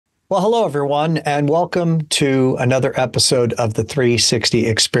Well, hello, everyone, and welcome to another episode of the 360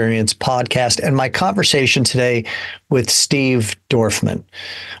 Experience podcast and my conversation today with Steve Dorfman.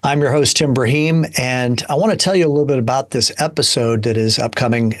 I'm your host, Tim Braheem, and I want to tell you a little bit about this episode that is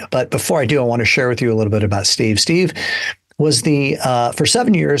upcoming. But before I do, I want to share with you a little bit about Steve. Steve was for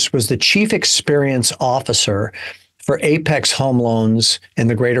 7 years, was the Chief Experience Officer for Apex Home Loans in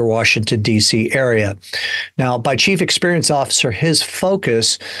the greater Washington, D.C. area. Now, by Chief Experience Officer, his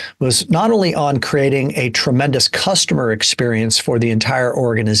focus was not only on creating a tremendous customer experience for the entire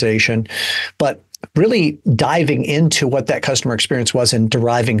organization, but really diving into what that customer experience was and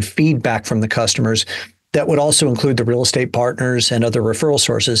deriving feedback from the customers. That would also include the real estate partners and other referral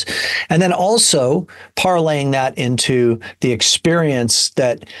sources. And then also parlaying that into the experience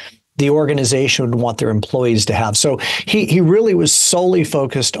that the organization would want their employees to have. So he really was solely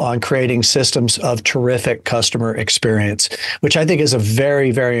focused on creating systems of terrific customer experience, which I think is a very,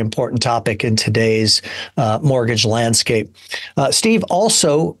 very important topic in today's mortgage landscape. Steve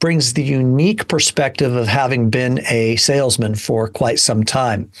also brings the unique perspective of having been a salesman for quite some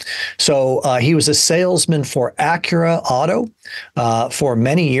time. So he was a salesman for Acura Auto for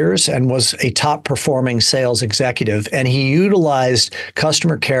many years and was a top performing sales executive. And he utilized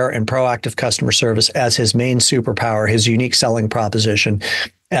customer care and proactive customer service as his main superpower, his unique selling proposition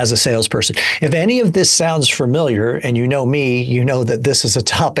as a salesperson. If any of this sounds familiar, and you know me, you know that this is a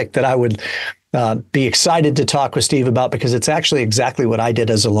topic that I would be excited to talk with Steve about, because it's actually exactly what I did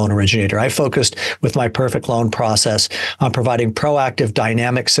as a loan originator. I focused with my perfect loan process on providing proactive,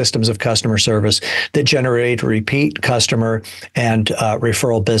 dynamic systems of customer service that generate repeat customer and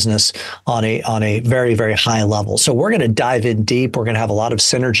referral business on a very, very high level. So we're going to dive in deep. We're going to have a lot of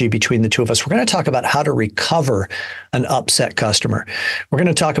synergy between the two of us. We're going to talk about how to recover an upset customer. We're going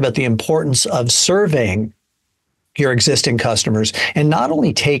to talk about the importance of surveying your existing customers and not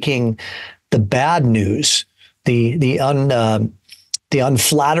only taking the bad news, the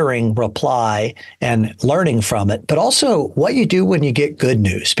unflattering reply and learning from it, but also what you do when you get good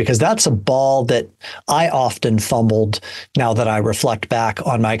news, because that's a ball that I often fumbled now that I reflect back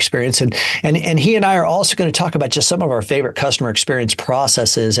on my experience. And he and I are also going to talk about just some of our favorite customer experience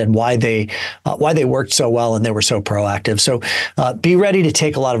processes and why they worked so well and they were so proactive. So be ready to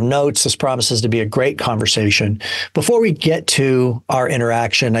take a lot of notes. This promises to be a great conversation. Before we get to our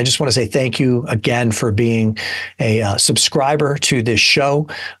interaction, I just want to say thank you again for being a subscriber to this show.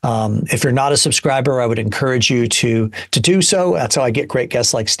 If you're not a subscriber, I would encourage you to do so. That's how I get great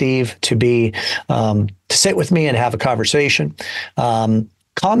guests like Steve to sit with me and have a conversation.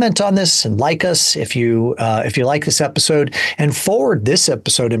 Comment on this and like us if you like this episode, and forward this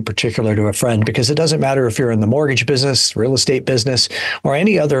episode in particular to a friend, because it doesn't matter if you're in the mortgage business, real estate business, or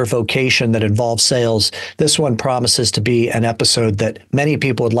any other vocation that involves sales. This one promises to be an episode that many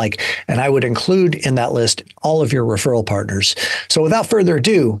people would like, and I would include in that list all of your referral partners. So without further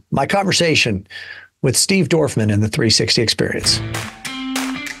ado, my conversation with Steve Dorfman in the 360 Experience.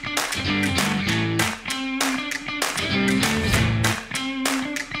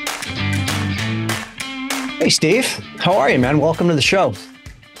 Hey, Steve. How are you, man? Welcome to the show.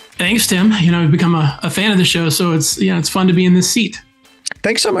 Thanks, Tim. I've become a fan of the show, so it's fun to be in this seat.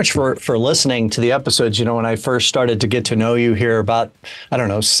 Thanks so much for listening to the episodes. When I first started to get to know you here about,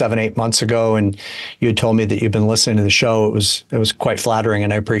 7-8 months ago, and you had told me that you've been listening to the show, it was quite flattering,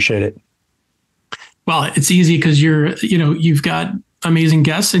 and I appreciate it. Well, it's easy because you've got amazing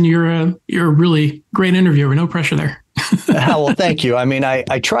guests, and you're a really great interviewer. No pressure there. Well, thank you. I mean,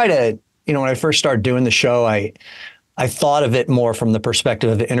 I try to. When I first started doing the show, I thought of it more from the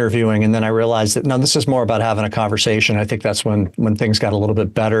perspective of interviewing, and then I realized that no, this is more about having a conversation. I think that's when things got a little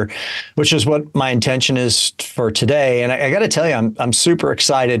bit better, which is what my intention is for today. And I got to tell you, I'm super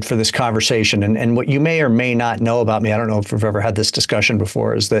excited for this conversation. And what you may or may not know about me, I don't know if we've ever had this discussion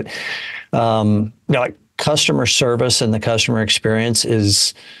before, is that customer service and the customer experience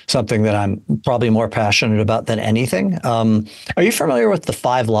is something that I'm probably more passionate about than anything. Are you familiar with the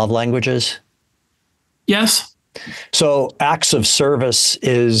 5 love languages? Yes. So acts of service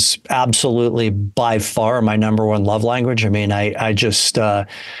is absolutely by far my number one love language. I mean, I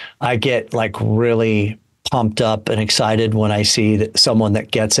get like really pumped up and excited when I see someone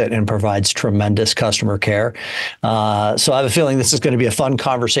that gets it and provides tremendous customer care. So I have a feeling this is going to be a fun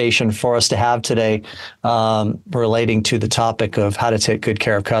conversation for us to have today, relating to the topic of how to take good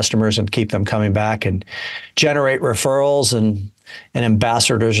care of customers and keep them coming back and generate referrals and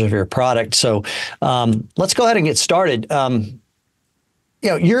ambassadors of your product. So let's go ahead and get started.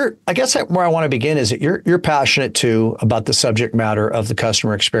 I guess where I want to begin is that you're passionate too about the subject matter of the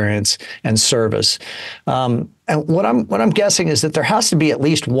customer experience and service. And what I'm guessing is that there has to be at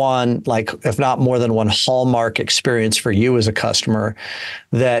least one, like if not more than one hallmark experience for you as a customer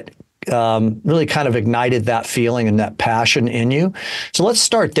that really kind of ignited that feeling and that passion in you. So let's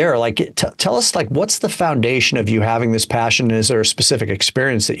start there. Like, tell us, like, what's the foundation of you having this passion? Is there a specific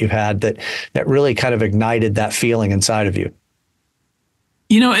experience that you've had that really kind of ignited that feeling inside of you?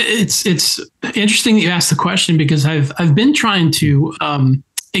 It's interesting that you asked the question, because I've been trying to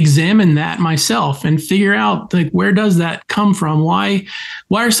examine that myself and figure out, like, where does that come from? Why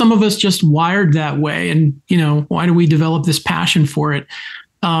are some of us just wired that way? And, why do we develop this passion for it?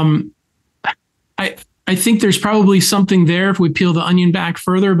 I think there's probably something there if we peel the onion back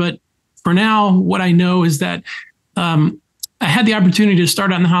further. But for now, what I know is that I had the opportunity to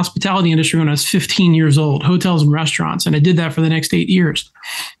start out in the hospitality industry when I was 15 years old, hotels and restaurants. And I did that for the next 8 years.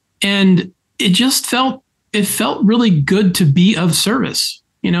 And it felt really good to be of service,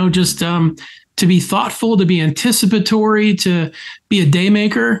 just to be thoughtful, to be anticipatory, to be a day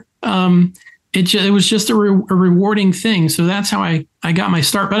maker. It was just a rewarding thing. So that's how I got my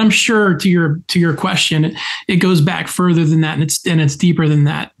start. But I'm sure to your question, it goes back further than that, and it's deeper than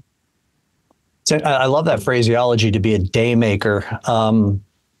that. So I love that phraseology, to be a day maker. I've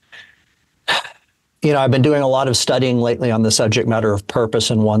been doing a lot of studying lately on the subject matter of purpose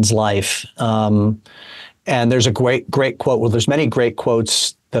in one's life. And there's a great quote. Well, there's many great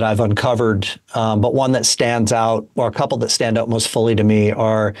quotes that I've uncovered, but one that stands out, or a couple that stand out most fully to me,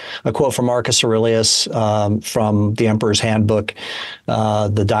 are a quote from Marcus Aurelius from the Emperor's Handbook,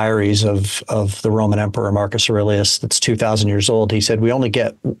 the diaries of the Roman Emperor Marcus Aurelius. That's 2,000 years old. He said, "We only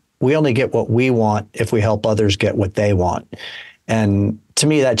get what we want if we help others get what they want." And to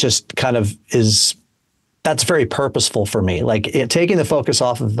me, that just kind of that's very purposeful for me. Like, taking the focus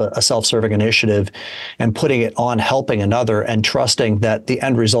off of a self-serving initiative and putting it on helping another, and trusting that the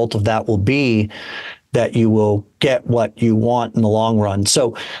end result of that will be that you will get what you want in the long run.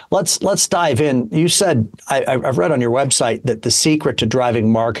 So let's dive in. You said, I've read on your website that the secret to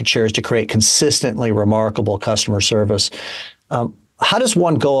driving market share is to create consistently remarkable customer service. How does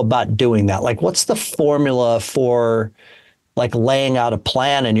one go about doing that? Like, what's the formula for, like, laying out a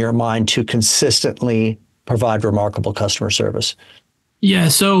plan in your mind to consistently provide remarkable customer service? Yeah.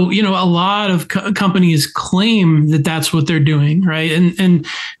 So, a lot of companies claim that that's what they're doing, right? And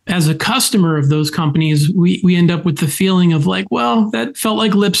as a customer of those companies, we end up with the feeling of, like, well, that felt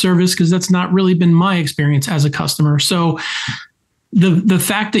like lip service, because that's not really been my experience as a customer. So the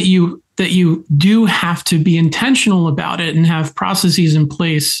fact that you do have to be intentional about it and have processes in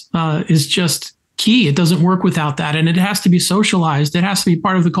place is just key. It doesn't work without that. And it has to be socialized. It has to be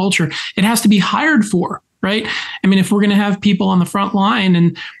part of the culture. It has to be hired for, right? I mean, if we're going to have people on the front line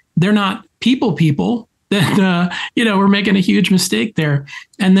and they're not people, then, we're making a huge mistake there.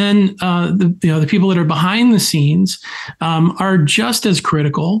 And then the people that are behind the scenes are just as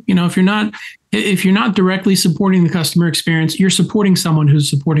critical. If you're not directly supporting the customer experience, you're supporting someone who's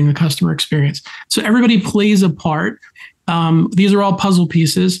supporting the customer experience. So everybody plays a part. These are all puzzle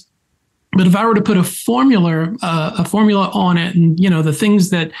pieces. But if I were to put a formula on it, and the things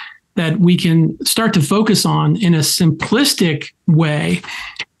that we can start to focus on in a simplistic way,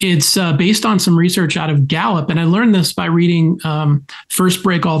 it's based on some research out of Gallup. And I learned this by reading First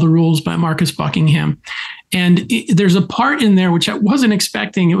Break All the Rules by Marcus Buckingham. And there's a part in there which I wasn't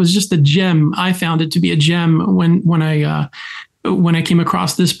expecting. It was just a gem. I found it to be a gem when I came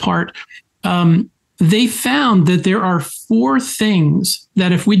across this part. They found that there are 4 things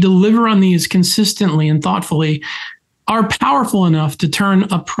that, if we deliver on these consistently and thoughtfully, are powerful enough to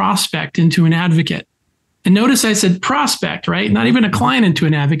turn a prospect into an advocate. And notice I said prospect, right? Not even a client into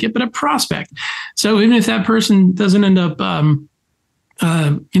an advocate, but a prospect. So even if that person doesn't end up,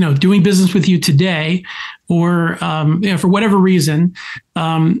 doing business with you today, or for whatever reason,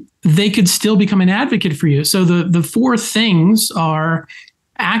 they could still become an advocate for you. So the 4 things are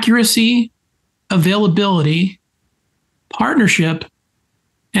accuracy, availability, partnership,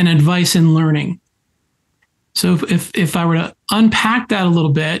 and advice and learning. So if I were to unpack that a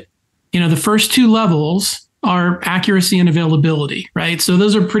little bit, the first 2 levels are accuracy and availability, right? So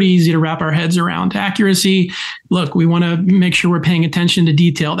those are pretty easy to wrap our heads around. Accuracy, look, we want to make sure we're paying attention to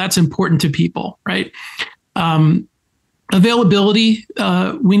detail. That's important to people, right? Availability,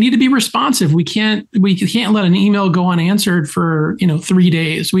 we need to be responsive. We can't let an email go unanswered for 3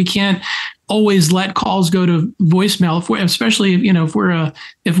 days. We can't always let calls go to voicemail. Especially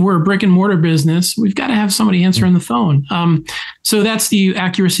if we're a brick and mortar business, we've got to have somebody answering the phone. So that's the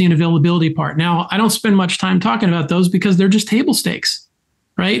accuracy and availability part. Now, I don't spend much time talking about those because they're just table stakes.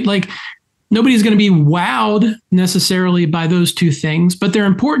 right? Like nobody's going to be wowed necessarily by those two things, but they're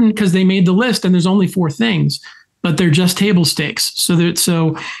important because they made the list and there's only 4 things, but they're just table stakes.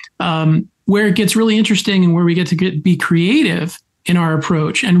 So where it gets really interesting and where we get to be creative in our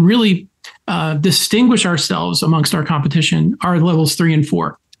approach and really distinguish ourselves amongst our competition are levels 3 and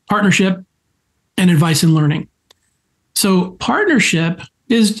 4, partnership and advice and learning. So partnership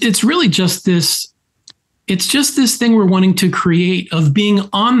it's really just this, it's just this thing we're wanting to create of being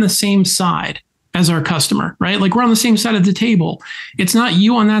on the same side as our customer, right? Like we're on the same side of the table. It's not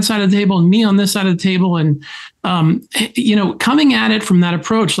you on that side of the table and me on this side of the table. And, coming at it from that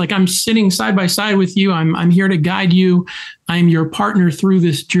approach, like I'm sitting side by side with you. I'm here to guide you. I'm your partner through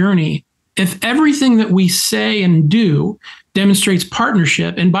this journey. If everything that we say and do demonstrates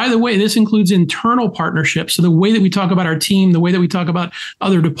partnership, and by the way, this includes internal partnership. So the way that we talk about our team, the way that we talk about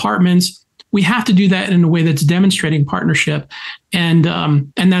other departments, we have to do that in a way that's demonstrating partnership. And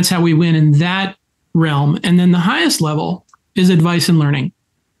that's how we win in that realm. And then the highest level is advice and learning.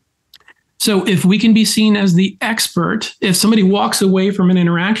 So if we can be seen as the expert, if somebody walks away from an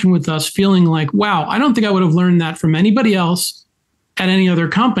interaction with us feeling like, wow, I don't think I would have learned that from anybody else at any other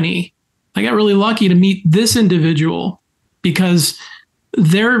company. I got really lucky to meet this individual because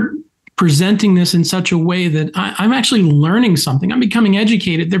they're presenting this in such a way that I'm actually learning something. I'm becoming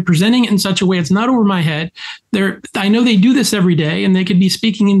educated. They're presenting it in such a way it's not over my head. I know they do this every day and they could be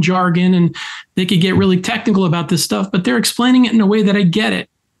speaking in jargon and they could get really technical about this stuff, but they're explaining it in a way that I get it.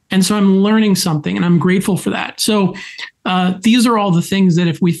 And so I'm learning something and I'm grateful for that. So these are all the things that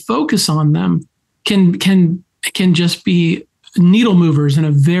if we focus on them can just be needle movers in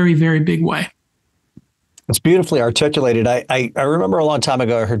a very, very big way. It's beautifully articulated. I remember a long time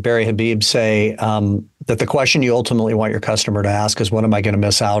ago, I heard Barry Habib say that the question you ultimately want your customer to ask is, what am I going to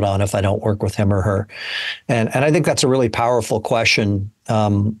miss out on if I don't work with him or her? And I think that's a really powerful question.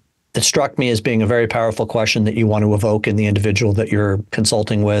 It struck me as being a very powerful question that you want to evoke in the individual that you're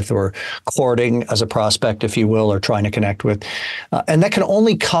consulting with or courting as a prospect, if you will, or trying to connect with. And that can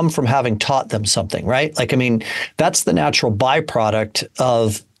only come from having taught them something, right? Like, I mean, that's the natural byproduct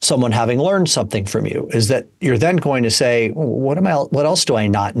of someone having learned something from you, is that you're then going to say, what else do I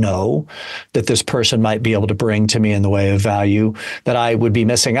not know that this person might be able to bring to me in the way of value that I would be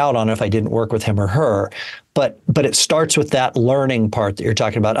missing out on if I didn't work with him or her? But it starts with that learning part that you're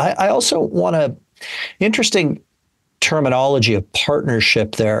talking about. I also want interesting terminology of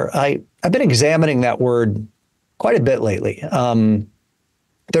partnership there. I've been examining that word quite a bit lately.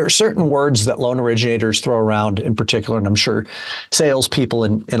 There are certain words that loan originators throw around in particular, and I'm sure salespeople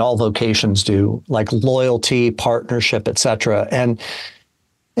in all vocations do, like loyalty, partnership, et cetera. And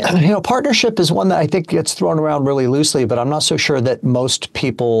partnership is one that I think gets thrown around really loosely, but I'm not so sure that most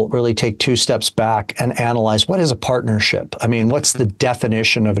people really take 2 steps back and analyze what is a partnership. I mean, what's the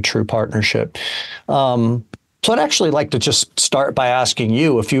definition of a true partnership? So I'd actually like to just start by asking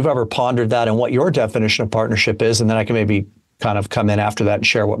you if you've ever pondered that and what your definition of partnership is, and then I can maybe kind of come in after that and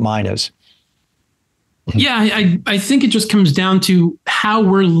share what mine is. Yeah, I think it just comes down to how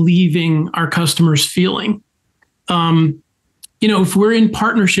we're leaving our customers feeling. If we're in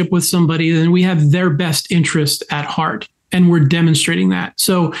partnership with somebody, then we have their best interest at heart, and we're demonstrating that.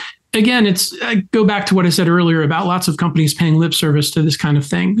 So again, I go back to what I said earlier about lots of companies paying lip service to this kind of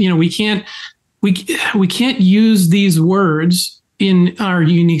thing. We can't use these words in our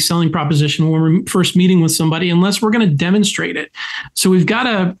unique selling proposition when we're first meeting with somebody, unless we're going to demonstrate it. So we've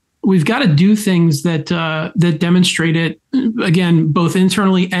got to do things that demonstrate it, again, both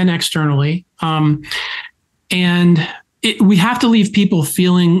internally and externally. We have to leave people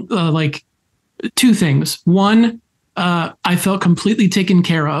feeling like 2 things. 1, I felt completely taken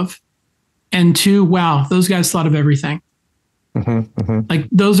care of, and 2, wow, those guys thought of everything. Mm-hmm, mm-hmm. Like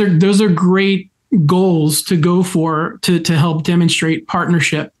those are great goals to go for to help demonstrate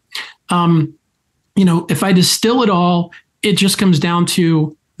partnership. If I distill it all, it just comes down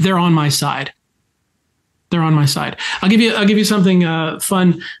to they're on my side. They're on my side. I'll give you something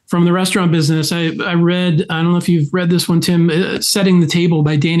fun from the restaurant business. I read, I don't know if you've read this one, Tim, Setting the Table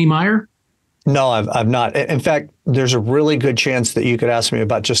by Danny Meyer. No, I've not. In fact, there's a really good chance that you could ask me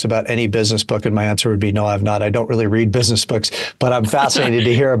about just about any business book, and my answer would be no, I've not. I don't really read business books, but I'm fascinated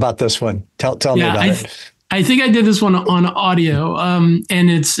to hear about this one. Tell me about it. I think I did this one on audio, and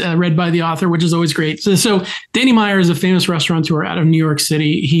it's read by the author, which is always great. So Danny Meyer is a famous restaurateur out of New York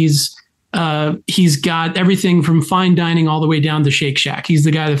City. He's got everything from fine dining all the way down to Shake Shack. He's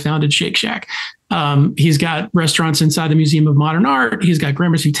the guy that founded Shake Shack. He's got restaurants inside the Museum of Modern Art. He's got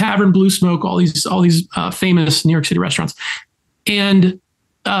Gramercy Tavern, Blue Smoke, all these famous New York City restaurants. And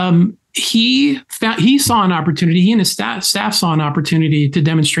he saw an opportunity. He and his staff saw an opportunity to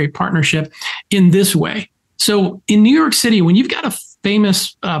demonstrate partnership in this way. So in New York City, when you've got a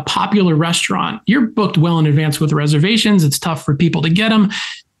famous, popular restaurant, you're booked well in advance with reservations. It's tough for people to get them.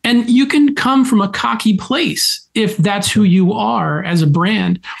 And you can come from a cocky place if that's who you are as a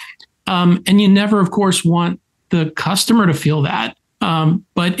brand. And you never, of course, want the customer to feel that.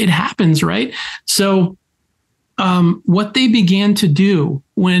 But it happens, right? So what they began to do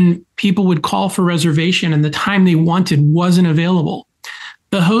when people would call for reservation and the time they wanted wasn't available,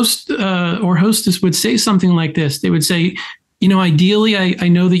 the host or hostess would say something like this. They would say, ideally, I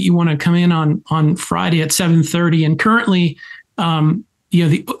know that you want to come in on Friday at 7:30, and currently,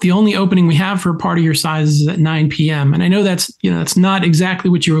 the only opening we have for a party your size is at 9 p.m. And I know that's not exactly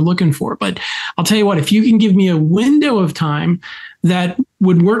what you were looking for, but I'll tell you what, if you can give me a window of time that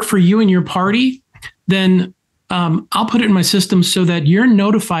would work for you and your party, then I'll put it in my system so that you're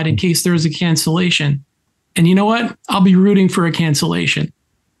notified in case there is a cancellation. And you know what? I'll be rooting for a cancellation.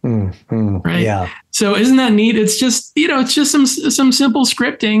 Right. Yeah. So isn't that neat? It's just, it's just some simple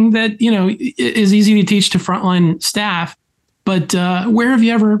scripting that, is easy to teach to frontline staff. But where have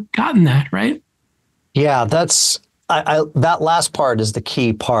you ever gotten that? Right. Yeah, that last part is the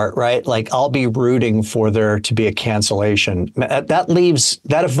key part, right? Like, I'll be rooting for there to be a cancellation. That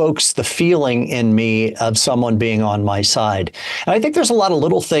evokes the feeling in me of someone being on my side. And I think there's a lot of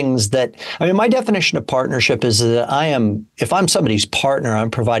little things my definition of partnership is that if I'm somebody's partner,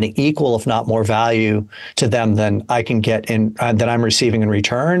 I'm providing equal, if not more value to them than I can get that I'm receiving in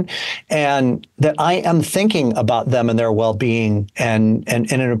return. And that I am thinking about them and their well-being and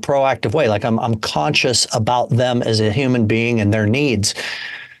in a proactive way. Like, I'm conscious about them as a human being and their needs.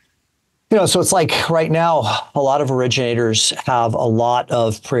 So it's like right now, a lot of originators have a lot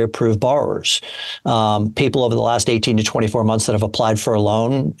of pre-approved borrowers, people over the last 18 to 24 months that have applied for a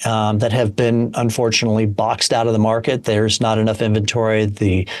loan that have been unfortunately boxed out of the market. There's not enough inventory.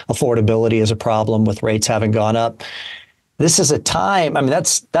 The affordability is a problem with rates having gone up. This is a time,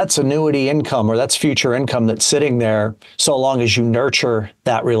 that's annuity income, or that's future income that's sitting there so long as you nurture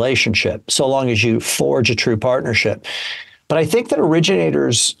that relationship, so long as you forge a true partnership. But I think that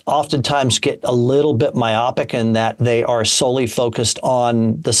originators oftentimes get a little bit myopic in that they are solely focused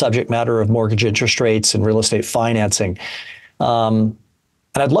on the subject matter of mortgage interest rates and real estate financing. And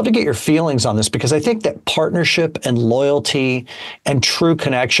I'd love to get your feelings on this, because I think that partnership and loyalty and true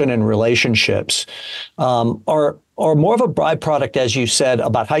connection and relationships are more of a byproduct, as you said,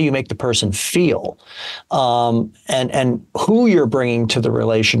 about how you make the person feel and who you're bringing to the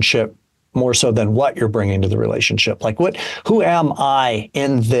relationship more so than what you're bringing to the relationship. Like, who am I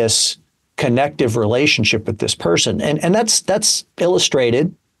in this connective relationship with this person? And that's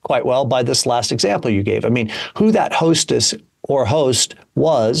illustrated quite well by this last example you gave. Who that hostess or host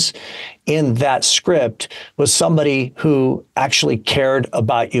was in that script was somebody who actually cared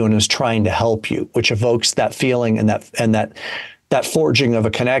about you and was trying to help you, which evokes that feeling and that forging of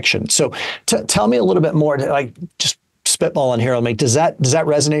a connection. So tell me a little bit more, like, just spitballing here. Does that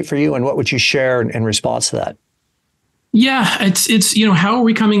resonate for you, and what would you share in response to that? Yeah, it's how are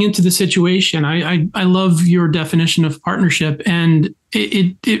we coming into the situation? I love your definition of partnership, and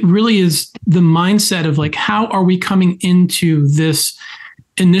it really is the mindset of, like, how are we coming into this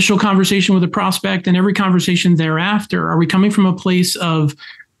initial conversation with a prospect and every conversation thereafter? Are we coming from a place of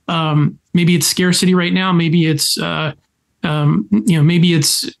maybe it's scarcity right now, maybe it's maybe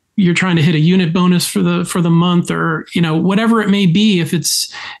it's you're trying to hit a unit bonus for the month, or whatever it may be. If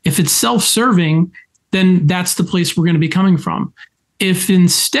it's self-serving, then that's the place we're going to be coming from. If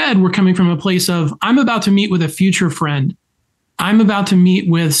instead we're coming from a place of, I'm about to meet with a future friend, I'm about to meet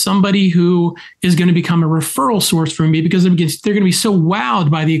with somebody who is going to become a referral source for me because they're going to be so wowed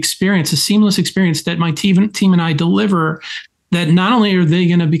by the experience, a seamless experience that my team and I deliver, that not only are they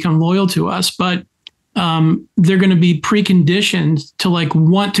going to become loyal to us, but they're going to be preconditioned to, like,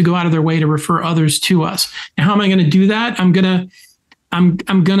 want to go out of their way to refer others to us. And how am I going to do that? I'm going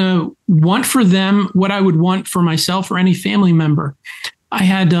to want for them what I would want for myself or any family member. I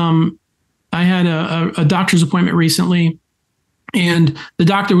had a doctor's appointment recently, and the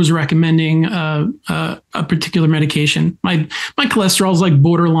doctor was recommending a particular medication. My cholesterol is, like,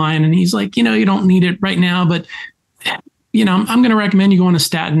 borderline, and he's like, you don't need it right now, but I'm going to recommend you go on a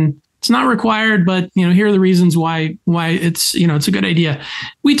statin. It's not required, but here are the reasons why it's it's a good idea.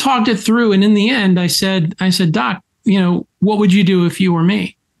 We talked it through, and in the end, I said, Doc, what would you do if you were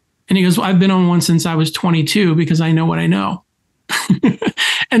me? And he goes, well, I've been on one since I was 22 because I know what I know.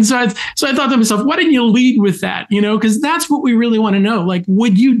 And so I thought to myself, why didn't you lead with that? Because that's what we really want to know. Like,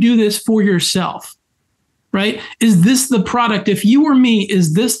 would you do this for yourself? right? Is this the product? If you were me,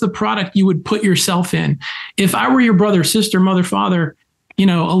 is this the product you would put yourself in? If I were your brother, sister, mother, father, a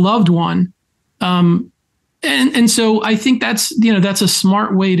loved one, and so I think that's a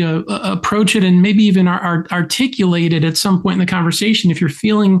smart way to approach it, and maybe even articulate it at some point in the conversation. If you're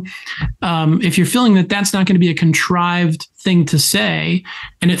feeling that that's not going to be a contrived thing to say,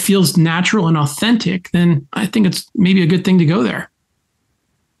 and it feels natural and authentic, then I think it's maybe a good thing to go there.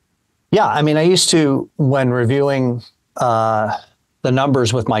 Yeah, I mean, I used to, when reviewing the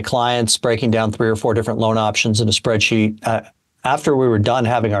numbers with my clients, breaking down 3 or 4 different loan options in a spreadsheet, after we were done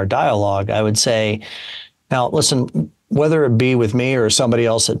having our dialogue, I would say, now listen, whether it be with me or somebody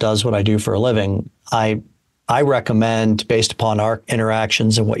else that does what I do for a living, I recommend, based upon our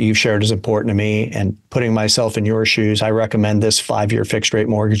interactions and what you've shared is important to me, and putting myself in your shoes, I recommend this 5-year fixed rate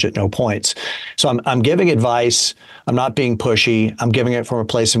mortgage at no points. So I'm giving advice. I'm not being pushy. I'm giving it from a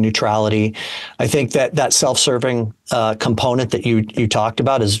place of neutrality. I think that self-serving component that you talked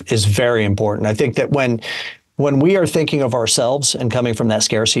about is very important. I think that when we are thinking of ourselves and coming from that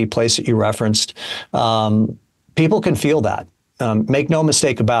scarcity place that you referenced, people can feel that. Make no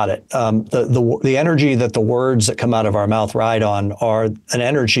mistake about it. The energy that the words that come out of our mouth ride on are an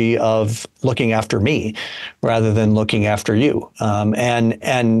energy of looking after me rather than looking after you.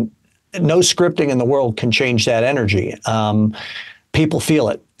 And no scripting in the world can change that energy. People feel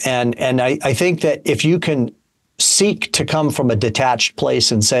it. And I think that if you can seek to come from a detached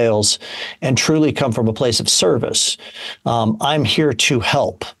place in sales and truly come from a place of service, I'm here to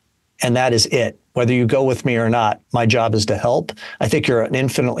help. And that is it. Whether you go with me or not, my job is to help. I think you're an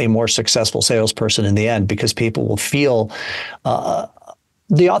infinitely more successful salesperson in the end, because people will feel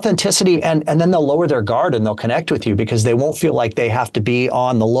the authenticity, and then they'll lower their guard and they'll connect with you, because they won't feel like they have to be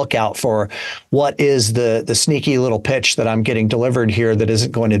on the lookout for what is the sneaky little pitch that I'm getting delivered here that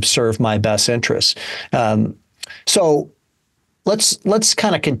isn't going to serve my best interests. So let's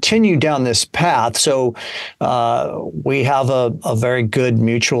kind of continue down this path. So we have a very good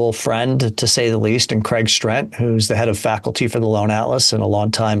mutual friend, to say the least, in Craig Strent, who's the head of faculty for the Loan Atlas and a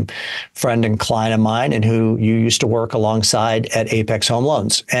longtime friend and client of mine, and who you used to work alongside at Apex Home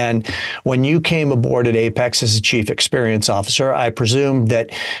Loans. And when you came aboard at Apex as a chief experience officer, I presume that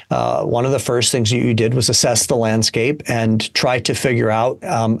one of the first things you did was assess the landscape and try to figure out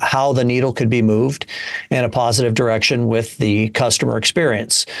how the needle could be moved in a positive direction with the customer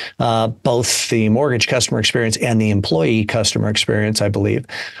experience, both the mortgage customer experience and the employee customer experience, I believe.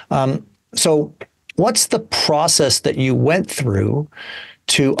 So what's the process that you went through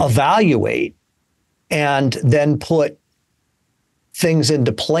to evaluate and then put things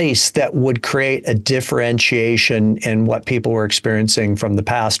into place that would create a differentiation in what people were experiencing from the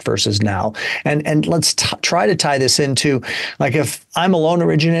past versus now? And let's try to tie this into, like, if I'm a loan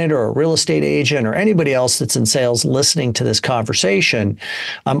originator or a real estate agent or anybody else that's in sales listening to this conversation,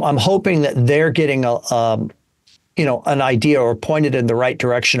 I'm hoping that they're getting an idea or pointed in the right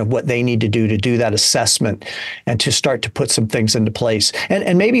direction of what they need to do that assessment and to start to put some things into place.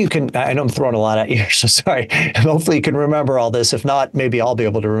 And maybe you can, I know I'm throwing a lot at you, so sorry. Hopefully you can remember all this. If not, maybe I'll be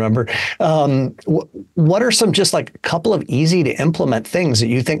able to remember. What are some just like a couple of easy to implement things that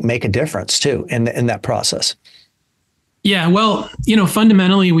you think make a difference too in that process? Yeah, well,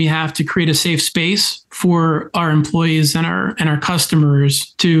 fundamentally, we have to create a safe space for our employees and our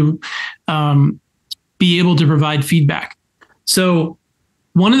customers to be able to provide feedback. So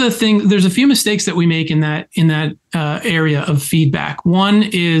one of the things, there's a few mistakes that we make in that area of feedback. One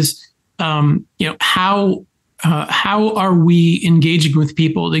is, how are we engaging with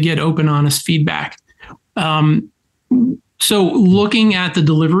people to get open, honest feedback? So looking at the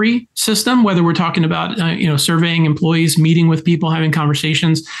delivery system, whether we're talking about, surveying employees, meeting with people, having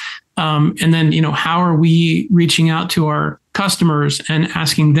conversations, and then, how are we reaching out to our customers and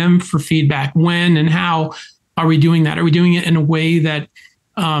asking them for feedback? When and how are we doing that? Are we doing it in a way that,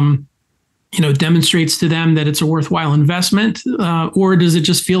 demonstrates to them that it's a worthwhile investment? Or does it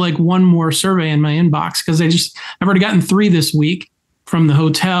just feel like one more survey in my inbox? Because I've already gotten 3 this week from the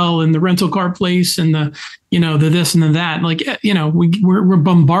hotel and the rental car place and the this and the that. Like, we're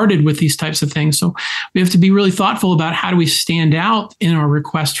bombarded with these types of things. So we have to be really thoughtful about how do we stand out in our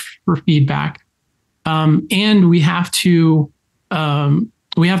request for feedback. And we have to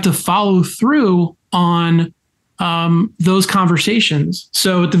follow through on those conversations.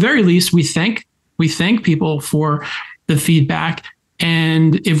 So at the very least, we thank people for the feedback.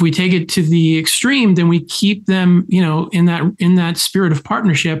 And if we take it to the extreme, then we keep them, in that spirit of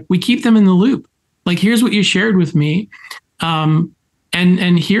partnership, we keep them in the loop. Like, here's what you shared with me. And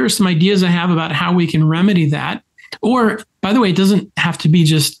here are some ideas I have about how we can remedy that. Or, by the way, it doesn't have to be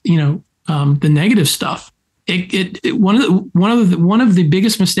just, the negative stuff. one of the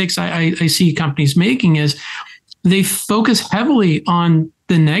biggest mistakes I see companies making is they focus heavily on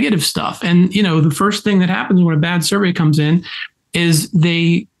the negative stuff. And, the first thing that happens when a bad survey comes in is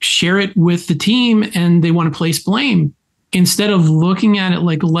they share it with the team and they want to place blame instead of looking at it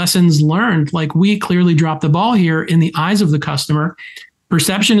like lessons learned. Like, we clearly dropped the ball here in the eyes of the customer.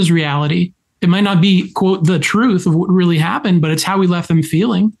 Perception is reality. It might not be, quote, the truth of what really happened, but it's how we left them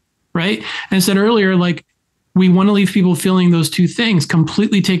feeling, right? And I said earlier, like, we want to leave people feeling those two things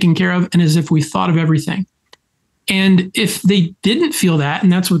completely taken care of and as if we thought of everything. And if they didn't feel that,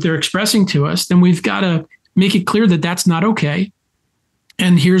 and that's what they're expressing to us, then we've got to make it clear that that's not okay.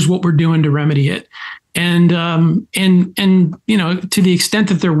 And here's what we're doing to remedy it. And to the extent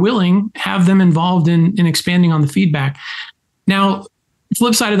that they're willing, have them involved in expanding on the feedback. Now,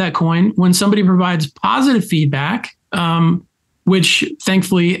 flip side of that coin, when somebody provides positive feedback, which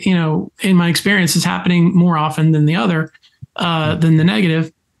thankfully, in my experience is happening more often than the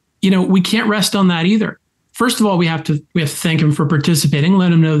negative, we can't rest on that either. First of all, we have to thank them for participating, let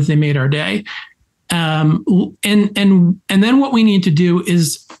them know that they made our day. And then what we need to do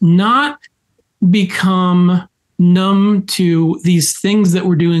is not become numb to these things that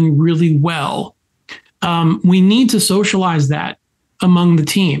we're doing really well. We need to socialize that among the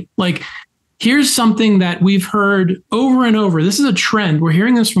team. Like, here's something that we've heard over and over. This is a trend. We're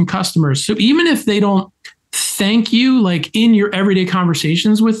hearing this from customers. So even if they don't thank you, like in your everyday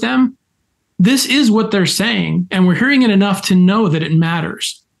conversations with them, this is what they're saying. And we're hearing it enough to know that it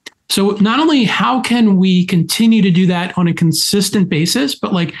matters. So not only how can we continue to do that on a consistent basis,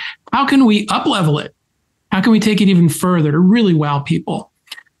 but like, how can we up-level it? How can we take it even further to really wow people?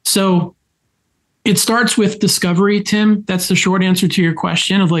 So it starts with discovery, Tim. That's the short answer to your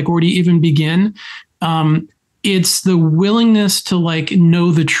question of like, where do you even begin? It's the willingness to like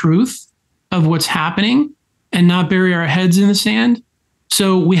know the truth of what's happening and not bury our heads in the sand.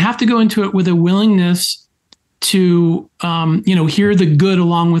 So we have to go into it with a willingness to, hear the good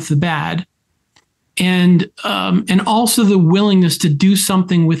along with the bad, and also the willingness to do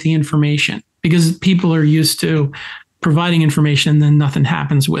something with the information, because people are used to providing information and then nothing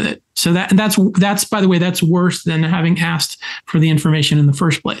happens with it. So that's by the way, that's worse than having asked for the information in the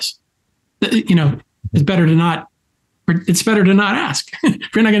first place. It's better to not ask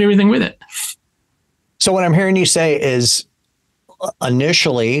if you're not going to do anything with it. So what I'm hearing you say is,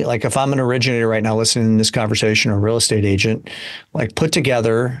 initially, like if I'm an originator right now listening to this conversation or a real estate agent, like put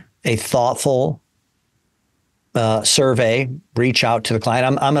together a thoughtful survey, reach out to the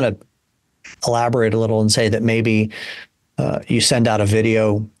client. I'm going to elaborate a little and say that maybe you send out a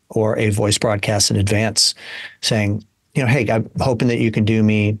video or a voice broadcast in advance saying, hey, I'm hoping that you can do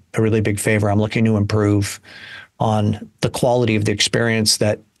me a really big favor. I'm looking to improve on the quality of the experience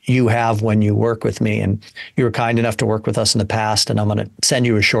that you have when you work with me. And you were kind enough to work with us in the past. And I'm going to send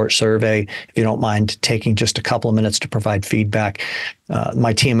you a short survey if you don't mind taking just a couple of minutes to provide feedback.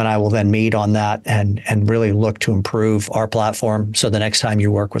 My team and I will then meet on that and really look to improve our platform. So the next time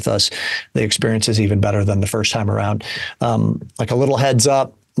you work with us, the experience is even better than the first time around. Like a little heads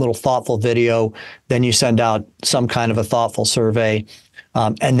up, little thoughtful video. Then you send out some kind of a thoughtful survey.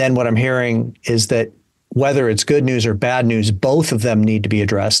 And then what I'm hearing is that whether it's good news or bad news, both of them need to be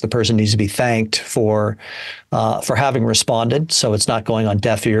addressed. The person needs to be thanked for having responded, so it's not going on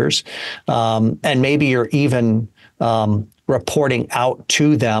deaf ears. And maybe you're even reporting out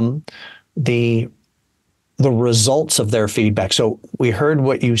to them the results of their feedback. So we heard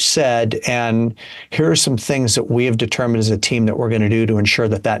what you said, and here are some things that we have determined as a team that we're going to do to ensure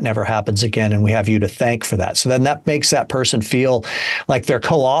that that never happens again, and we have you to thank for that. So then that makes that person feel like they're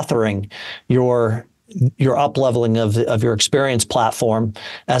co-authoring your up-leveling of your experience platform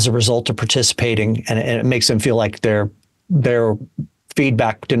as a result of participating, and it makes them feel like their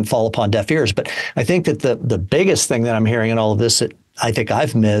feedback didn't fall upon deaf ears. But I think that the biggest thing that I'm hearing in all of this that I think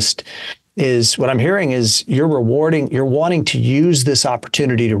I've missed is what I'm hearing is you're wanting to use this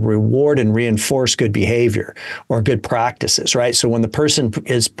opportunity to reward and reinforce good behavior or good practices, right? So when the person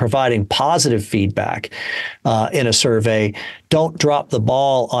is providing positive feedback in a survey, don't drop the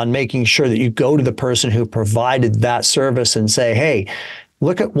ball on making sure that you go to the person who provided that service and say, hey,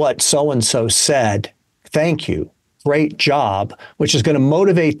 look at what so-and-so said. Thank you. Great job, which is going to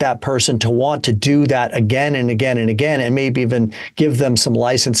motivate that person to want to do that again and again and again, and maybe even give them some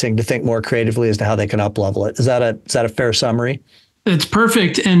licensing to think more creatively as to how they can up-level it. Is that a fair summary? That's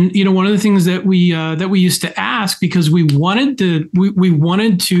perfect. And one of the things that we used to ask, because we wanted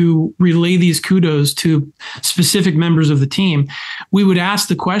to relay these kudos to specific members of the team, we would ask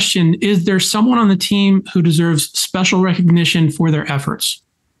the question: is there someone on the team who deserves special recognition for their efforts?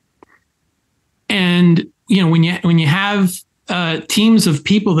 And when you have teams of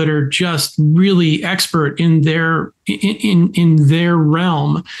people that are just really expert in their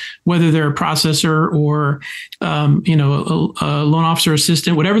realm, whether they're a processor or a loan officer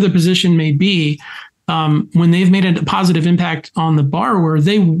assistant, whatever the position may be, when they've made a positive impact on the borrower,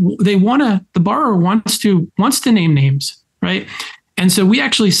 the borrower wants to name names, right? And so we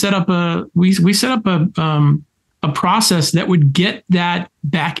actually set up a process that would get that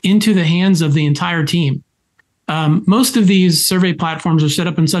back into the hands of the entire team. Most of these survey platforms are set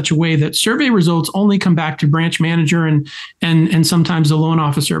up in such a way that survey results only come back to branch manager and sometimes the loan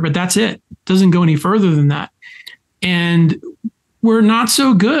officer, but that's it. It doesn't go any further than that. And we're not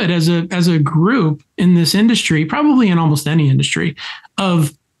so good as a group in this industry, probably in almost any industry,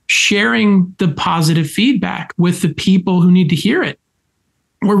 of sharing the positive feedback with the people who need to hear it.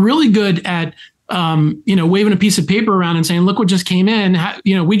 We're really good at waving a piece of paper around and saying, "Look what just came in.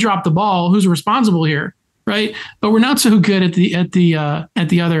 We dropped the ball. Who's responsible here?" Right? But we're not so good at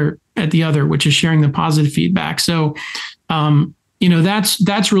the other, which is sharing the positive feedback. So,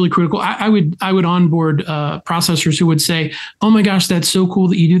 that's really critical. I would onboard processors who would say, "Oh my gosh, that's so cool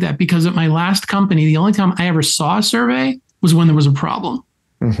that you do that." Because at my last company, the only time I ever saw a survey was when there was a problem.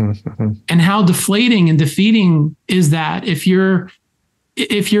 Mm-hmm, mm-hmm. And how deflating and defeating is that if you're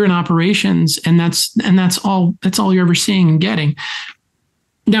in operations and that's all you're ever seeing and getting.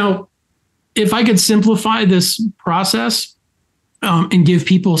 Now, if I could simplify this process and give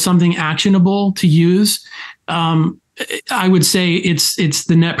people something actionable to use, I would say it's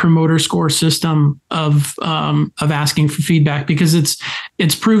the Net Promoter Score system of asking for feedback, because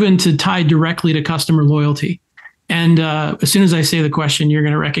it's proven to tie directly to customer loyalty. And as soon as I say the question, you're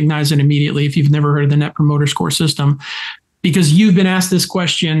going to recognize it immediately if you've never heard of the Net Promoter Score system, because you've been asked this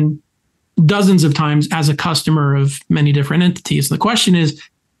question dozens of times as a customer of many different entities. The question is,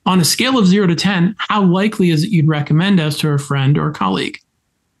 on a scale of 0 to 10, how likely is it you'd recommend us to a friend or a colleague?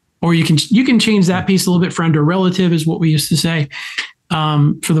 Or you can change that piece a little bit. Friend or relative is what we used to say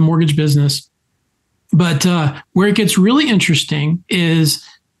for the mortgage business. But where it gets really interesting is,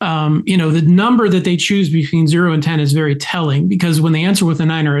 the number that they choose between 0 and 10 is very telling, because when they answer with a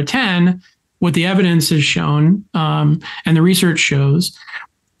 9 or a 10, what the evidence has shown and the research shows,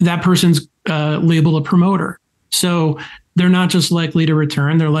 that person's labeled a promoter. So they're not just likely to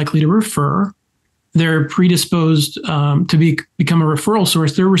return, they're likely to refer. They're predisposed to become a referral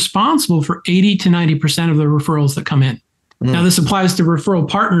source. They're responsible for 80 to 90% of the referrals that come in. Mm. Now, this applies to referral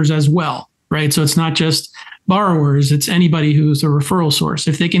partners as well, right? So it's not just borrowers, it's anybody who's a referral source.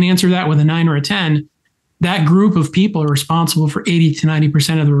 If they can answer that with a 9 or a 10, that group of people are responsible for 80 to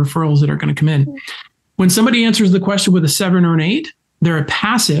 90% of the referrals that are going to come in. When somebody answers the question with a 7 or an 8, they're a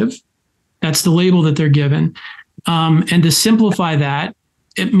passive. That's the label that they're given. And to simplify that,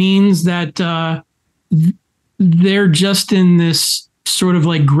 it means that they're just in this sort of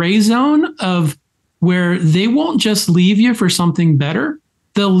like gray zone of where they won't just leave you for something better.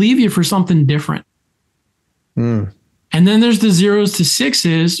 They'll leave you for something different. Mm. And then there's the 0s to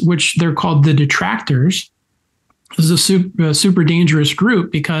 6s, which they're called the detractors. This is a super dangerous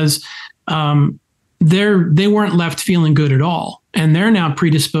group because they weren't left feeling good at all. And they're now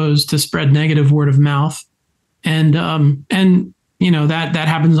predisposed to spread negative word of mouth. And that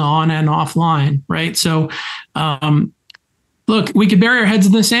happens on and offline, right? So, look, we could bury our heads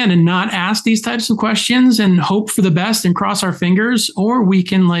in the sand and not ask these types of questions and hope for the best and cross our fingers, or we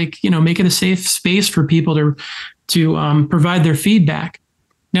can make it a safe space for people to provide their feedback.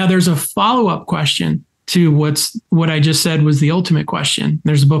 Now, there's a follow-up question to what I just said was the ultimate question.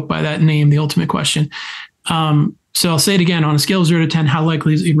 There's a book by that name, The Ultimate Question. So I'll say it again, on a scale of 0 to 10, how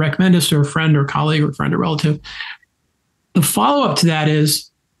likely is it you'd recommend us to a friend or colleague or friend or relative? The follow-up to that is,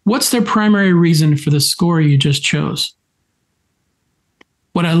 what's their primary reason for the score you just chose?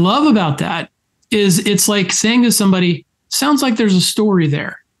 What I love about that is it's like saying to somebody, sounds like there's a story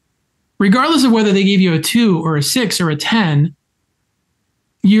there. Regardless of whether they gave you a 2 or a 6 or a 10,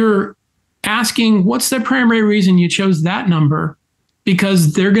 you're asking, what's the primary reason you chose that number?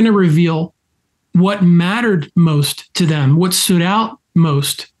 Because they're going to reveal what mattered most to them, what stood out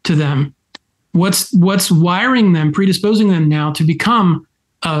most to them, what's wiring them, predisposing them now to become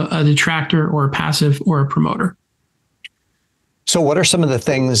a detractor or a passive or a promoter. So what are some of the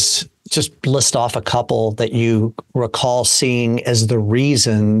things, just list off a couple that you recall seeing as the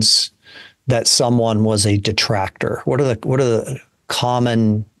reasons that someone was a detractor? What are the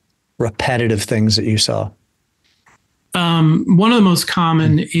common repetitive things that you saw? One of the most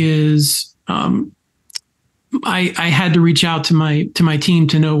common is I had to reach out to my team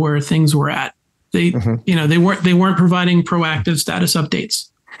to know where things were at. They weren't providing proactive status updates.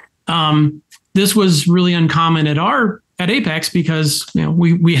 this was really uncommon at Apex because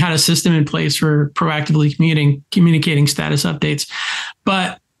we had a system in place for proactively communicating status updates.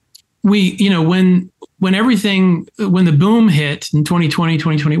 But when the boom hit in 2020,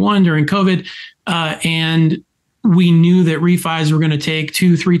 2021 during COVID, and we knew that refis were going to take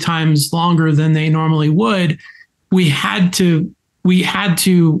 2-3 times longer than they normally would, we had to be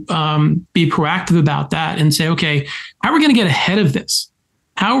proactive about that and say, okay, how are we going to get ahead of this?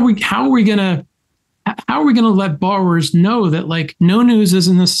 How are we going to let borrowers know that like no news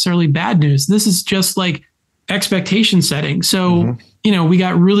isn't necessarily bad news? This is just like expectation setting. So, we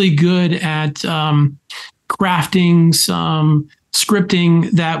got really good at crafting some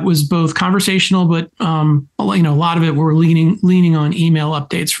scripting that was both conversational, but a lot of it we're leaning on email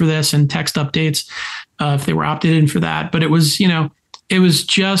updates for this and text updates if they were opted in for that. But it was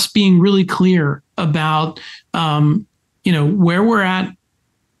just being really clear about where we're at,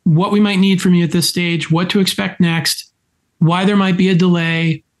 what we might need from you at this stage, what to expect next, why there might be a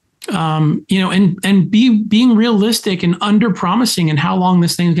delay, and being realistic and under promising and how long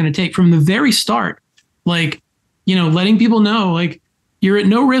this thing is going to take from the very start. Like, letting people know, like, you're at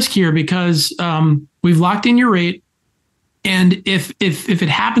no risk here because we've locked in your rate. And if it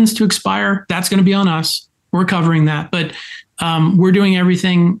happens to expire, that's going to be on us. We're covering that. But we're doing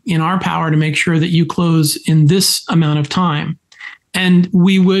everything in our power to make sure that you close in this amount of time. And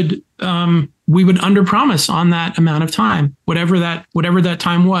we would underpromise on that amount of time, whatever that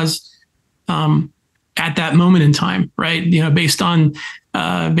time was at that moment in time, right? Based on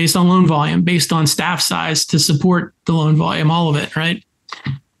loan volume, based on staff size to support the loan volume, all of it, right?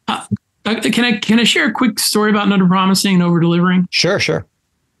 Can I share a quick story about underpromising and over-delivering? Sure.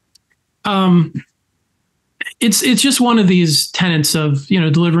 It's just one of these tenets of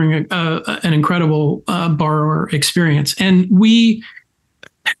delivering an incredible borrower experience, and we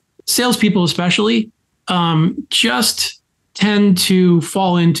salespeople especially just tend to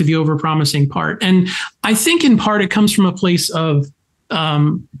fall into the overpromising part. And I think in part it comes from a place of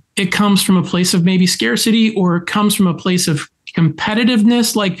maybe scarcity, or it comes from a place of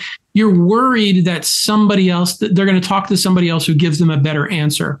competitiveness. Like, you're worried that they're going to talk to somebody else who gives them a better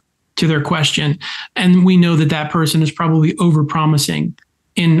answer to their question. And we know that person is probably overpromising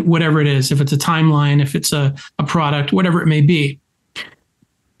in whatever it is, if it's a timeline, if it's a product, whatever it may be.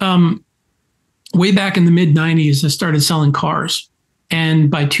 Way back in the mid 90s, I started selling cars. And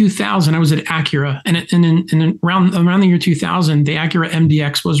by 2000, I was at Acura. And around the year 2000, the Acura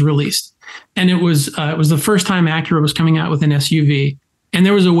MDX was released. And it was the first time Acura was coming out with an SUV. And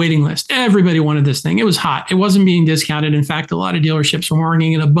there was a waiting list. Everybody wanted this thing. It was hot. It wasn't being discounted. In fact, a lot of dealerships were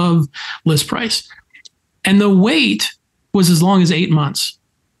marketing it above list price. And the wait was as long as 8 months.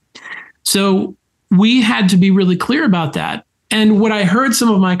 So we had to be really clear about that. And what I heard some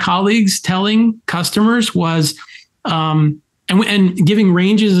of my colleagues telling customers was, and giving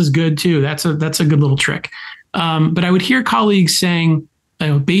ranges is good too. That's a good little trick. But I would hear colleagues saying,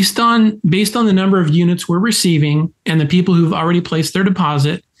 based on the number of units we're receiving and the people who've already placed their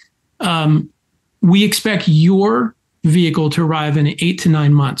deposit, we expect your vehicle to arrive in 8 to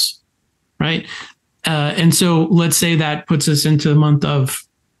 9 months, right? And so let's say that puts us into the month of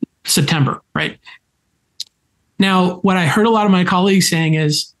September, right? Now, what I heard a lot of my colleagues saying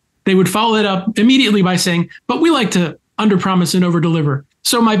is they would follow it up immediately by saying, but we like to underpromise and overdeliver.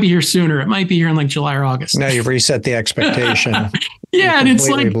 So it might be here sooner. It might be here in like July or August. Now you've reset the expectation. Yeah. And it's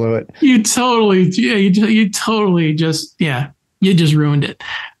like, blew it. You totally just ruined it.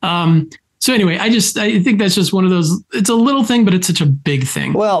 So anyway, I think that's just one of those, it's a little thing, but it's such a big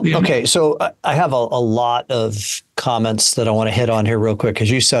thing. Well, okay. So I have a lot of comments that I want to hit on here real quick, because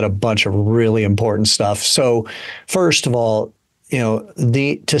you said a bunch of really important stuff. So first of all,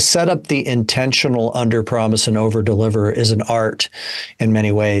 to set up the intentional underpromise and overdeliver is an art in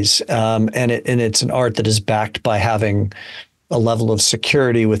many ways. And it's an art that is backed by having a level of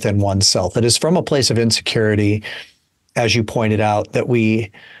security within oneself. It is from a place of insecurity, as you pointed out, that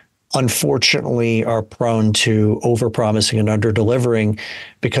we unfortunately are prone to overpromising and underdelivering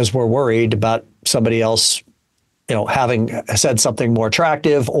because we're worried about somebody else, having said something more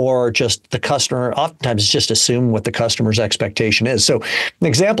attractive, or just the customer oftentimes just assume what the customer's expectation is. So an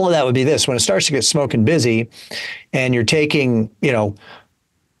example of that would be this: when it starts to get smoking busy and you're taking,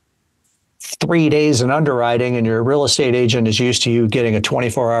 3 days in underwriting, and your real estate agent is used to you getting a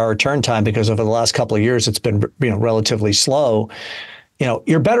 24-hour turn time because over the last couple of years, it's been, relatively slow.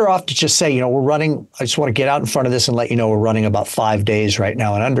 You're better off to just say, we're running, I just want to get out in front of this and let you know we're running about 5 days right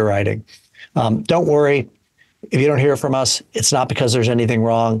now in underwriting. Don't worry. If you don't hear from us, it's not because there's anything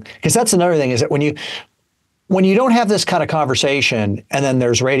wrong. Because that's another thing, is that when when you don't have this kind of conversation and then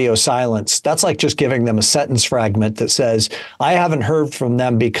there's radio silence, that's like just giving them a sentence fragment that says, I haven't heard from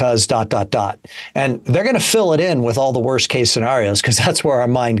them because ... And they're going to fill it in with all the worst case scenarios, because that's where our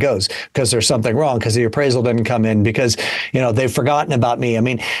mind goes, because there's something wrong, because the appraisal didn't come in, because, they've forgotten about me. I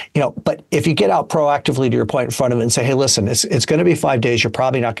mean, but if you get out proactively to your point in front of it and say, hey, listen, it's going to be 5 days. You're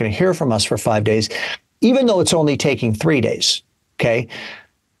probably not going to hear from us for 5 days, even though it's only taking 3 days. Okay.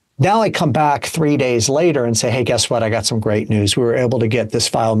 Now I come back 3 days later and say, hey, guess what? I got some great news. We were able to get this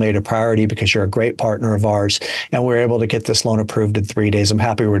file made a priority because you're a great partner of ours, and we were able to get this loan approved in 3 days. I'm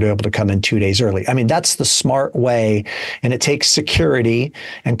happy we were able to come in 2 days early. I mean, that's the smart way, and it takes security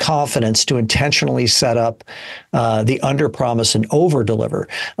and confidence to intentionally set up the under promise and over deliver.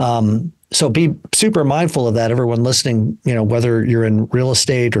 So be super mindful of that, everyone listening, whether you're in real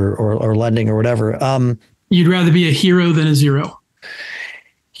estate or lending or whatever. You'd rather be a hero than a zero.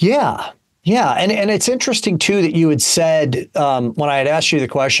 Yeah. Yeah. And it's interesting, too, that you had said when I had asked you the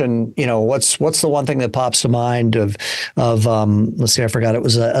question, what's the one thing that pops to mind of let's see, I forgot it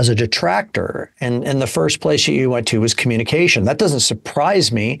was as a detractor. And the first place you went to was communication. That doesn't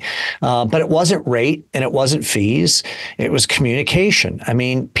surprise me, but it wasn't rate and it wasn't fees. It was communication. I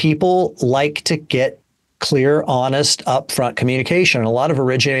mean, people like to get clear, honest, upfront communication. And a lot of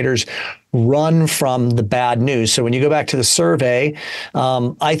originators run from the bad news. So when you go back to the survey,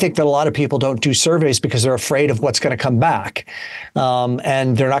 I think that a lot of people don't do surveys because they're afraid of what's going to come back.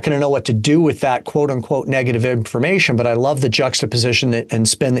 And they're not going to know what to do with that quote unquote negative information. But I love the juxtaposition and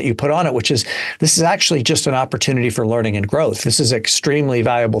spin that you put on it, which is this is actually just an opportunity for learning and growth. This is extremely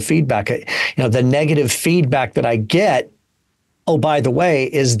valuable feedback. The negative feedback that I get, oh, by the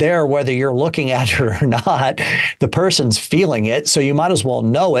way, is there whether you're looking at it or not. The person's feeling it, so you might as well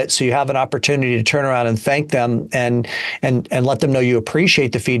know it, so you have an opportunity to turn around and thank them and let them know you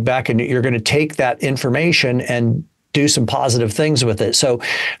appreciate the feedback, and you're going to take that information and do some positive things with it. So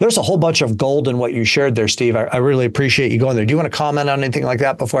there's a whole bunch of gold in what you shared there, Steve. I really appreciate you going there. Do you want to comment on anything like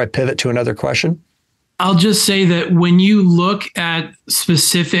that before I pivot to another question? I'll just say that when you look at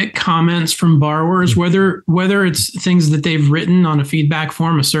specific comments from borrowers, whether it's things that they've written on a feedback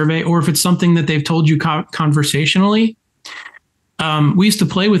form, a survey, or if it's something that they've told you conversationally, we used to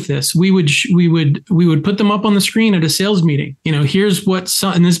play with this. We would put them up on the screen at a sales meeting. Here's what's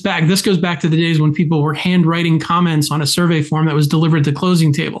in this bag. This goes back to the days when people were handwriting comments on a survey form that was delivered at the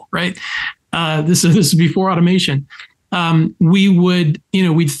closing table, right? This is before automation. We'd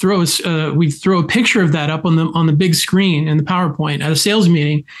throw a picture of that up on the big screen in the PowerPoint at a sales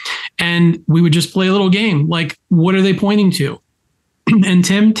meeting, and we would just play a little game. Like, what are they pointing to? And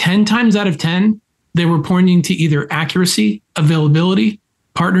Tim, 10 times out of 10, they were pointing to either accuracy, availability,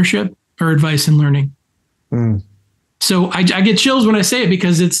 partnership, or advice and learning. Mm. So I get chills when I say it,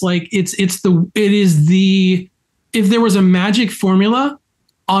 because it's like, if there was a magic formula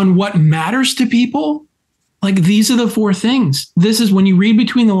on what matters to people, like, these are the 4 things. This is when you read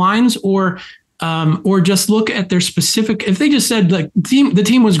between the lines, or just look at their specific. If they just said, like, the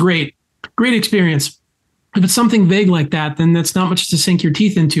team was great experience. If it's something vague like that, then that's not much to sink your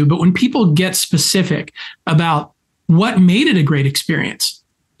teeth into. But when people get specific about what made it a great experience,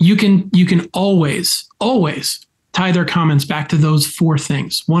 you can always tie their comments back to those 4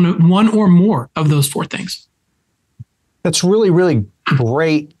 things, one or more of those 4 things. That's really, really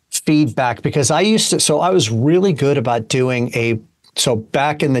great feedback, because I was really good about so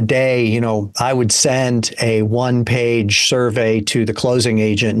back in the day, I would send a 1-page survey to the closing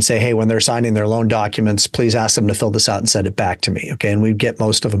agent and say, hey, when they're signing their loan documents, please ask them to fill this out and send it back to me. Okay. And we'd get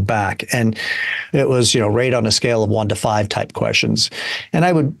most of them back. And it was, rate on a scale of 1 to 5 type questions. And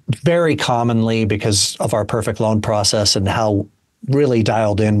I would very commonly, because of our perfect loan process and how really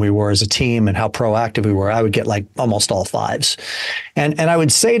dialed in we were as a team and how proactive we were, I would get like almost all 5s. And I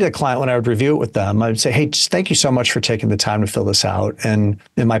would say to the client when I would review it with them, I would say, hey, just thank you so much for taking the time to fill this out. And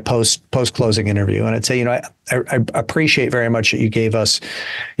in my post-closing interview, and I'd say, I appreciate very much that you gave us,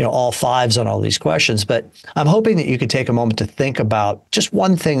 all 5s on all these questions, but I'm hoping that you could take a moment to think about just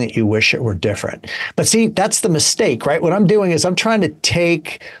one thing that you wish it were different. But see, that's the mistake, right? What I'm doing is I'm trying to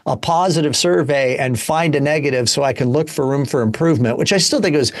take a positive survey and find a negative so I can look for room for improvement, which I still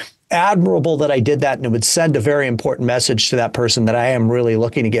think is admirable that I did that, and it would send a very important message to that person that I am really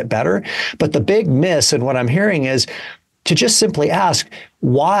looking to get better. But the big miss, and what I'm hearing, is to just simply ask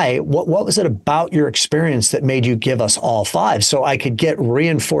why, what was it about your experience that made you give us all 5? So I could get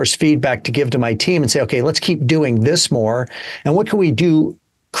reinforced feedback to give to my team and say, okay, let's keep doing this more. And what can we do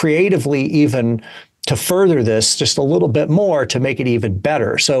creatively even to further this just a little bit more to make it even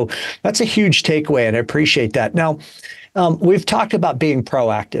better? So that's a huge takeaway, and I appreciate that. Now, we've talked about being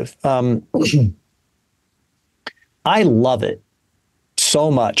proactive. I love it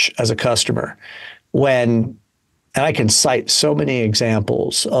so much as a customer when, and I can cite so many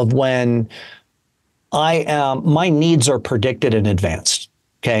examples of when my needs are predicted in advance.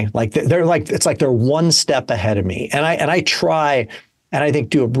 Okay. Like they're like, it's like they're one step ahead of me. And I try, and I think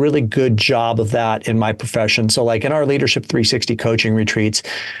do a really good job of that in my profession. So like in our Leadership 360 coaching retreats,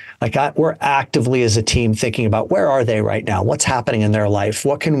 like we're actively as a team thinking about where are they right now? What's happening in their life?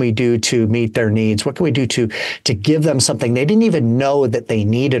 What can we do to meet their needs? What can we do to give them something they didn't even know that they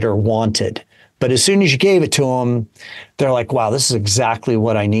needed or wanted? But as soon as you gave it to them, they're like, wow, this is exactly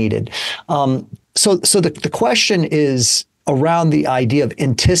what I needed. So the question is around the idea of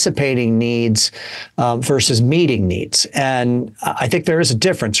anticipating needs versus meeting needs. And I think there is a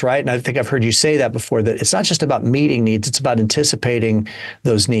difference, right? And I think I've heard you say that before, that it's not just about meeting needs, it's about anticipating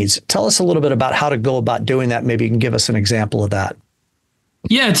those needs. Tell us a little bit about how to go about doing that. Maybe you can give us an example of that.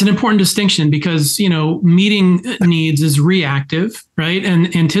 Yeah, it's an important distinction because, meeting needs is reactive, right?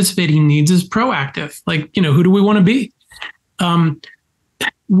 And anticipating needs is proactive. Like, who do we want to be?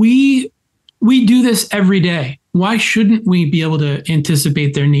 We do this every day. Why shouldn't we be able to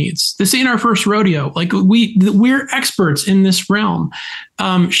anticipate their needs? This ain't our first rodeo. Like we're experts in this realm.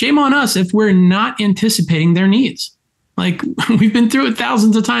 Shame on us if we're not anticipating their needs. Like we've been through it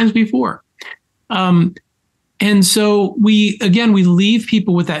thousands of times before. And so we leave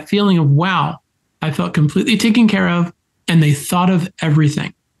people with that feeling of, wow, I felt completely taken care of, and they thought of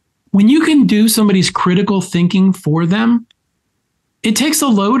everything. When you can do somebody's critical thinking for them, it takes the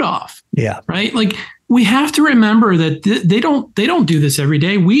load off. Yeah. Right. Like we have to remember that they don't do this every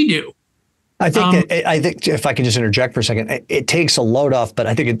day. We do. I think if I can just interject for a second, it takes a load off, but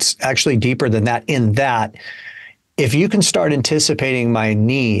I think it's actually deeper than that, in that if you can start anticipating my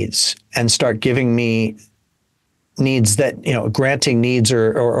needs and start giving me needs that, granting needs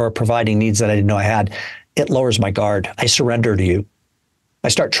or providing needs that I didn't know I had, it lowers my guard. I surrender to you. I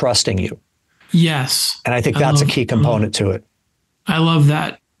start trusting you. Yes. And I think that's a key component to it. I love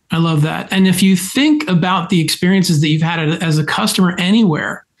that. And if you think about the experiences that you've had as a customer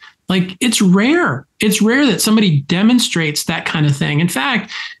anywhere, like it's rare. It's rare that somebody demonstrates that kind of thing. In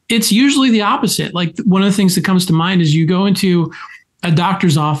fact, it's usually the opposite. Like one of the things that comes to mind is you go into a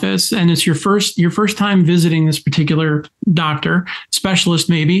doctor's office and it's your first time visiting this particular doctor, specialist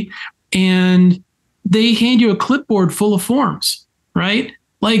maybe, and they hand you a clipboard full of forms, right?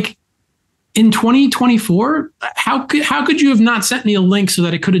 Like in 2024, how could you have not sent me a link so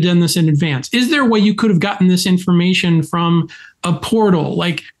that I could have done this in advance? Is there a way you could have gotten this information from a portal?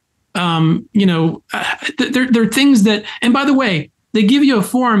 Like, there are things that, and by the way, they give you a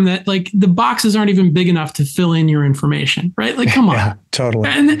form that like the boxes aren't even big enough to fill in your information, right? Like, come on. Yeah, totally.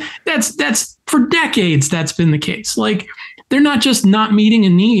 And that's for decades, that's been the case. Like they're not just not meeting a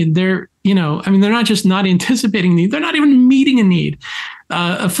need. They're not just not anticipating need. They're not even meeting a need.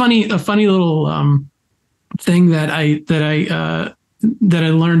 A funny little thing that I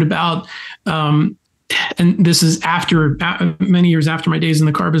learned about, and this is after many years after my days in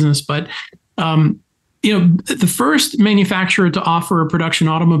the car business, but the first manufacturer to offer a production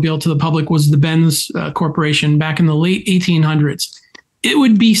automobile to the public was the Benz Corporation back in the late 1800s. It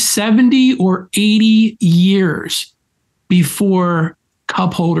would be 70 or 80 years before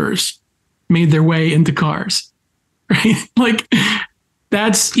cup holders made their way into cars, right? Like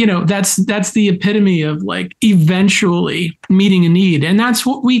that's the epitome of like eventually meeting a need. And that's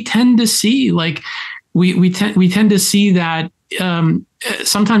what we tend to see. Like we tend to see that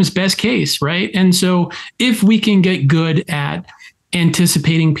sometimes best case, right? And so if we can get good at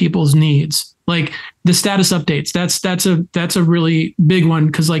anticipating people's needs, like the status updates, that's a really big one,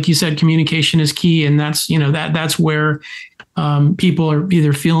 because like you said, communication is key, and that's where people are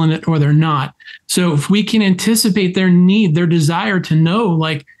either feeling it or they're not. So if we can anticipate their need, their desire to know,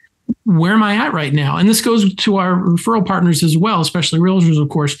 like, where am I at right now? And this goes to our referral partners as well, especially realtors, of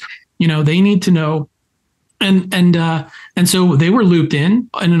course. They need to know. And so they were looped in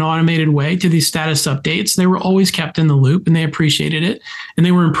an automated way to these status updates. They were always kept in the loop, and they appreciated it, and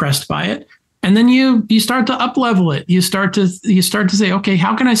they were impressed by it. And then you start to up level it. You start to say, okay,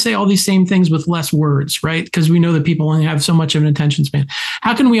 how can I say all these same things with less words, right? Because we know that people only have so much of an attention span.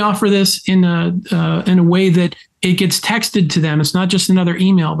 How can we offer this in a way that it gets texted to them? It's not just another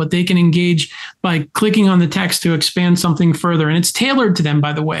email, but they can engage by clicking on the text to expand something further. And it's tailored to them,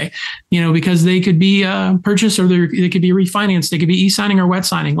 by the way, because they could be purchased, or they could be refinanced. They could be e-signing or wet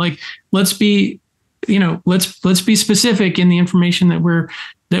signing. Like, let's be specific in the information that we're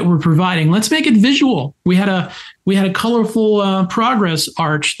providing. Let's make it visual. We had we had a colorful progress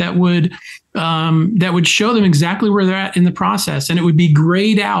arch that would show them exactly where they're at in the process, and it would be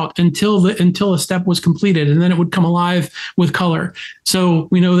grayed out until a step was completed, and then it would come alive with color. So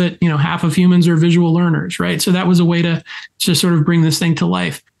we know that half of humans are visual learners, right? So that was a way to sort of bring this thing to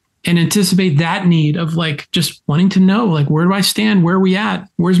life and anticipate that need of like just wanting to know, like, where do I stand? Where are we at?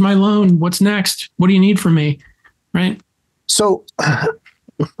 Where's my loan? What's next? What do you need from me? Right. So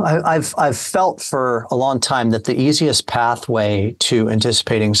I've felt for a long time that the easiest pathway to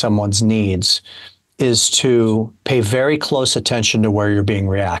anticipating someone's needs is to pay very close attention to where you're being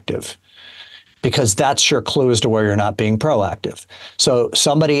reactive, because that's your clue as to where you're not being proactive. So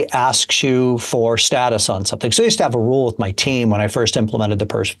somebody asks you for status on something. So I used to have a rule with my team when I first implemented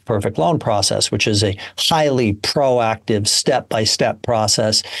the perfect loan process, which is a highly proactive step-by-step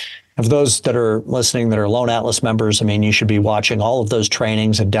process. Of those that are listening that are Loan Atlas members, I mean, you should be watching all of those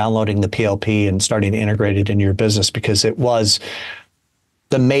trainings and downloading the PLP and starting to integrate it into your business, because it was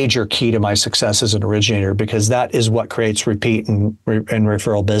the major key to my success as an originator, because that is what creates repeat and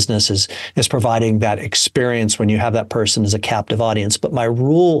referral business is providing that experience when you have that person as a captive audience. But my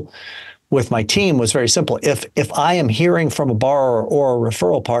rule with my team was very simple. If I am hearing from a borrower or a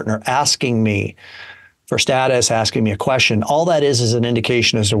referral partner asking me for status, asking me a question, all that is an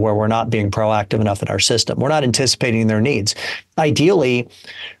indication as to where we're not being proactive enough in our system. We're not anticipating their needs. Ideally,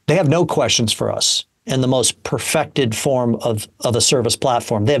 they have no questions for us in the most perfected form of a service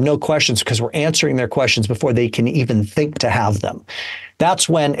platform. They have no questions because we're answering their questions before they can even think to have them. That's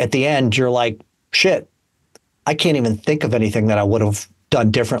when at the end, you're like, shit, I can't even think of anything that I would have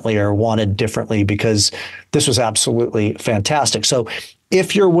done differently or wanted differently, because this was absolutely fantastic. So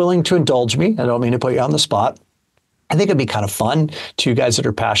if you're willing to indulge me, I don't mean to put you on the spot, I think it'd be kind of fun to you guys that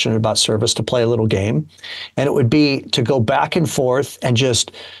are passionate about service to play a little game. And it would be to go back and forth and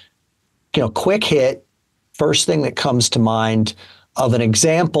just, quick hit, first thing that comes to mind of an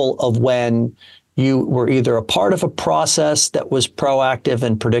example of when you were either a part of a process that was proactive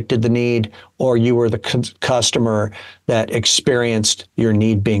and predicted the need, or you were the customer that experienced your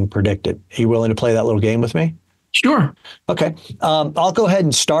need being predicted. Are you willing to play that little game with me? Sure. Okay. I'll go ahead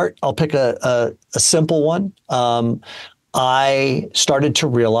and start. I'll pick a simple one. I started to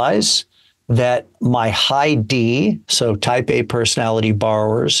realize that my high D, so type A personality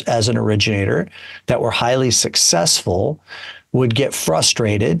borrowers as an originator that were highly successful, would get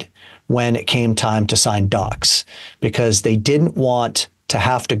frustrated when it came time to sign docs, because they didn't want to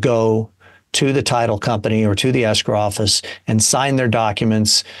have to go to the title company or to the escrow office and sign their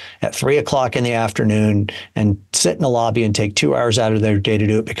documents at 3:00 in the afternoon and sit in the lobby and take 2 hours out of their day to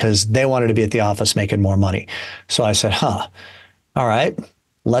do it, because they wanted to be at the office making more money. So I said, all right,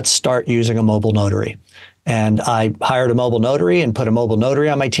 let's start using a mobile notary. And I hired a mobile notary and put a mobile notary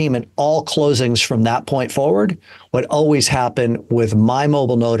on my team, and all closings from that point forward would always happen with my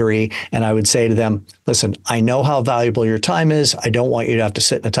mobile notary. And I would say to them, listen, I know how valuable your time is. I don't want you to have to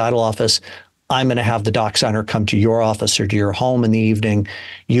sit in the title office. I'm going to have the doc signer come to your office or to your home in the evening.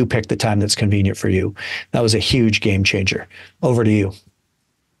 You pick the time that's convenient for you. That was a huge game changer. Over to you.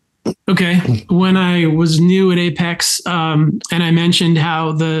 Okay. When I was new at Apex, and I mentioned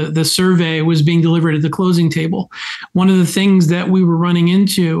how the survey was being delivered at the closing table, one of the things that we were running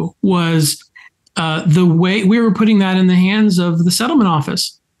into was the way we were putting that in the hands of the settlement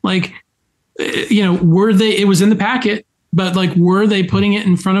office. Like, it was in the packet, but like, were they putting it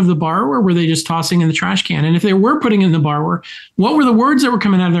in front of the borrower? Or were they just tossing in the trash can? And if they were putting it in the borrower, what were the words that were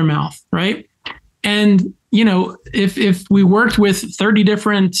coming out of their mouth? Right. And if we worked with 30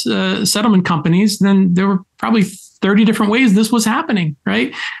 different settlement companies, then there were probably 30 different ways this was happening,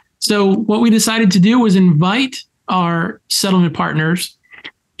 right? So what we decided to do was invite our settlement partners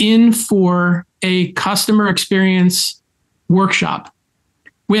in for a customer experience workshop.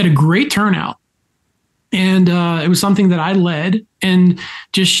 We had a great turnout. And it was something that I led and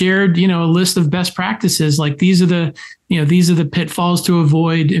just shared, a list of best practices. Like, these are the pitfalls to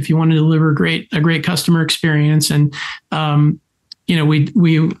avoid if you want to deliver a great customer experience. And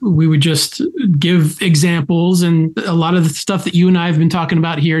we would just give examples and a lot of the stuff that you and I have been talking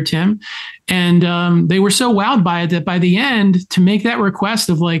about here, Tim. And they were so wowed by it that by the end, to make that request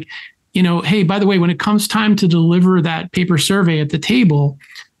of like, hey, by the way, when it comes time to deliver that paper survey at the table,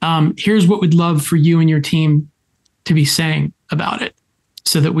 here's what we'd love for you and your team to be saying about it,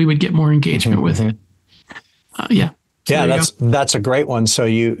 so that we would get more engagement with it. Yeah. So yeah, that's a great one. So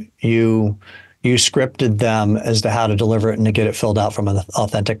you scripted them as to how to deliver it and to get it filled out from an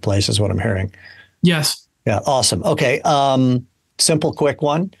authentic place is what I'm hearing. Yes. Yeah. Awesome. Okay. Simple, quick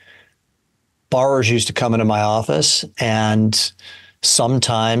one. Borrowers used to come into my office and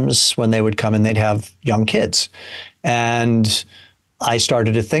sometimes when they would come in, they'd have young kids. And I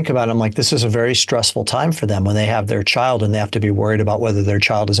started to think about it. I'm like, this is a very stressful time for them when they have their child and they have to be worried about whether their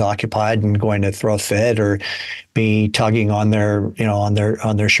child is occupied and going to throw a fit or be tugging on their, on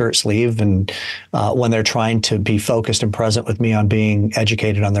their shirt sleeve. And when they're trying to be focused and present with me on being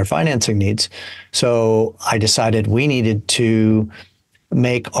educated on their financing needs. So I decided we needed to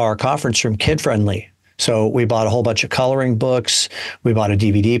make our conference room kid friendly. So we bought a whole bunch of coloring books. We bought a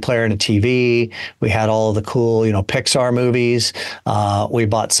DVD player and a TV. We had all of the cool, Pixar movies. We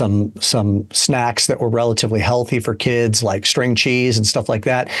bought some snacks that were relatively healthy for kids, like string cheese and stuff like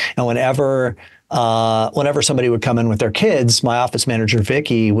that. And whenever somebody would come in with their kids, my office manager,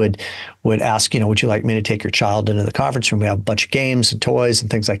 Vicky, would ask, would you like me to take your child into the conference room? We have a bunch of games and toys and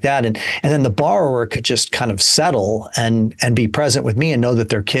things like that. And then the borrower could just kind of settle and be present with me and know that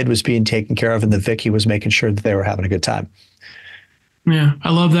their kid was being taken care of and that Vicky was making sure that they were having a good time. Yeah,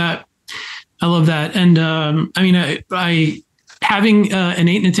 I love that. And I having an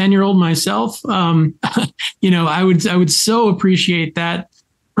 8 and a 10-year-old myself, I would so appreciate that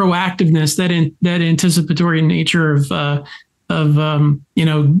proactiveness, that anticipatory nature of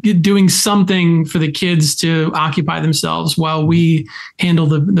doing something for the kids to occupy themselves while we handle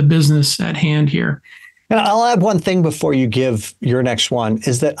the business at hand here. And I'll add one thing before you give your next one,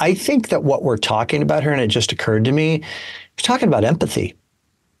 is that I think that what we're talking about here, and it just occurred to me, we're talking about empathy,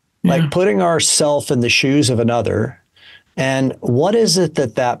 like putting ourselves in the shoes of another. And what is it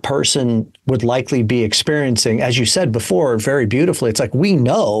that person would likely be experiencing? As you said before, very beautifully, it's like, we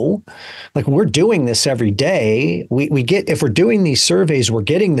know, like we're doing this every day. We get, if we're doing these surveys, we're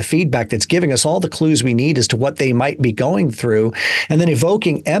getting the feedback that's giving us all the clues we need as to what they might be going through, and then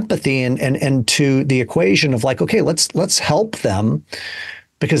evoking empathy and to the equation of like, okay, let's help them,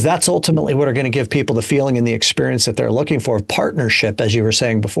 because that's ultimately what are going to give people the feeling and the experience that they're looking for, partnership, as you were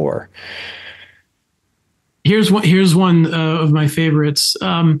saying before. Here's one of my favorites.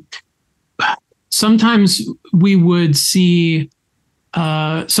 Sometimes we would see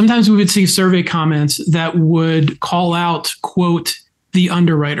survey comments that would call out, quote, the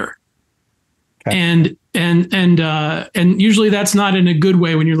underwriter. Okay. And usually that's not in a good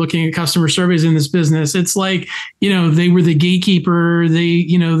way when you're looking at customer surveys in this business. It's like, they were the gatekeeper.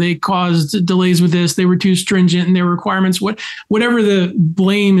 They caused delays with this. They were too stringent in their requirements. Whatever the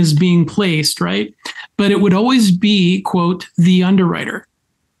blame is being placed, right? But it would always be, quote, the underwriter.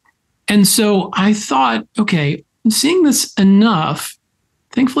 And so I thought, okay, I'm seeing this enough.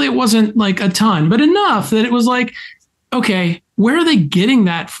 Thankfully, it wasn't like a ton, but enough that it was like, okay, where are they getting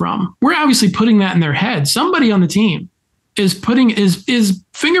that from? We're obviously putting that in their head. Somebody on the team is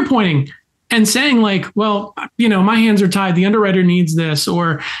finger pointing and saying like, well, my hands are tied. The underwriter needs this,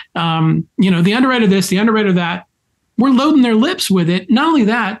 or, the underwriter this, the underwriter that. We're loading their lips with it. Not only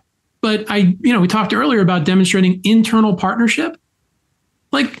that, but we talked earlier about demonstrating internal partnership.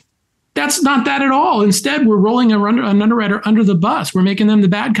 Like, that's not that at all. Instead, we're rolling an underwriter under the bus. We're making them the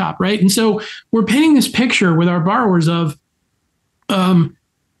bad cop, right? And so we're painting this picture with our borrowers of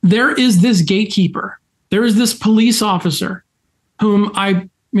there is this gatekeeper. There is this police officer whom I,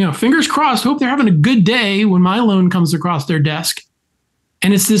 fingers crossed, hope they're having a good day when my loan comes across their desk.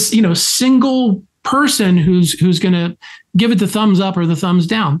 And it's this, single person who's going to give it the thumbs up or the thumbs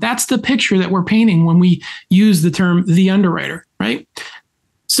down. That's the picture that we're painting when we use the term the underwriter, right?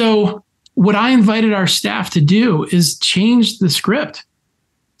 So what I invited our staff to do is change the script.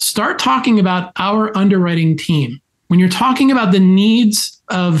 Start talking about our underwriting team. When you're talking about the needs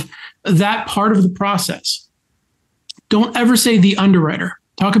of that part of the process, don't ever say the underwriter.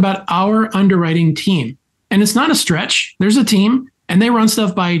 Talk about our underwriting team. And it's not a stretch. There's a team and they run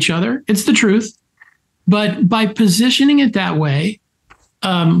stuff by each other. It's the truth. But by positioning it that way,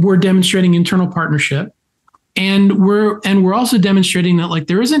 we're demonstrating internal partnership. And we're also demonstrating that like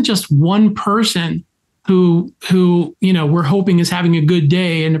there isn't just one person who we're hoping is having a good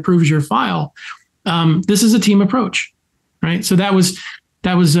day and approves your file. This is a team approach, right? So that was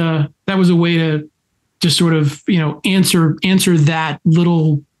a way to just sort of answer that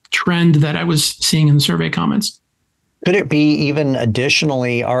little trend that I was seeing in the survey comments. Could it be even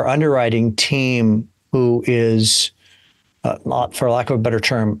additionally our underwriting team who is, for lack of a better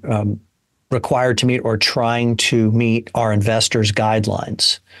term, required to meet or trying to meet our investors'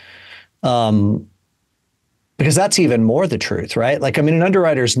 guidelines? Because that's even more the truth, right? Like, an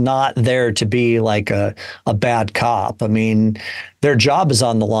underwriter's not there to be like a bad cop. Their job is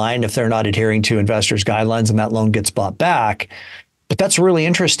on the line if they're not adhering to investors' guidelines and that loan gets bought back. But that's really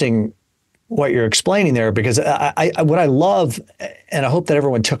interesting what you're explaining there, because what I love, and I hope that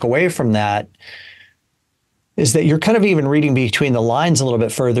everyone took away from that, is that you're kind of even reading between the lines a little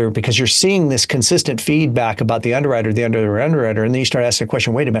bit further, because you're seeing this consistent feedback about the underwriter, and then you start asking the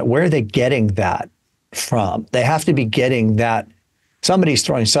question, wait a minute, where are they getting that from? They have to be getting that. Somebody's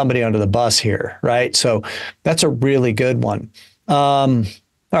throwing somebody under the bus here, right? So that's a really good one. All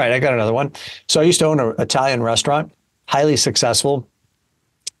right, I got another one. So I used to own an Italian restaurant, highly successful.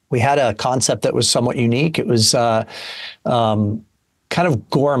 We had a concept that was somewhat unique. It was kind of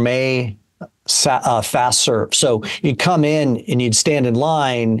gourmet fast serve. So you'd come in and you'd stand in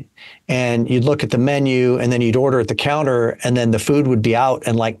line and you'd look at the menu, and then you'd order at the counter, and then the food would be out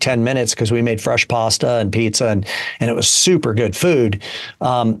in like 10 minutes because we made fresh pasta and pizza, and it was super good food.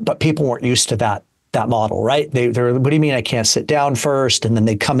 But people weren't used to that model, right? They're, what do you mean I can't sit down first? And then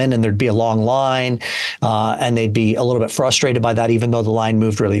they'd come in and there'd be a long line, and they'd be a little bit frustrated by that, even though the line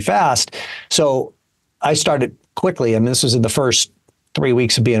moved really fast. So I started quickly. I mean, this was in the first 3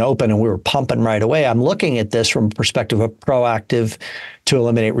 weeks of being open, and we were pumping right away. I'm looking at this from a perspective of proactive to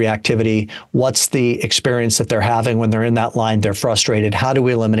eliminate reactivity. What's the experience that they're having when they're in that line? They're frustrated. How do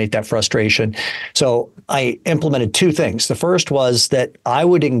we eliminate that frustration? So I implemented two things. The first was that I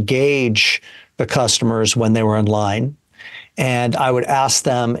would engage the customers when they were in line, and I would ask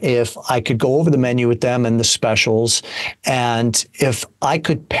them if I could go over the menu with them and the specials, and if I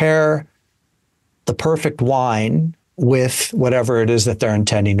could pair the perfect wine with whatever it is that they're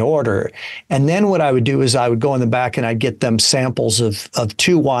intending to order. And then what I would do is I would go in the back and I'd get them samples of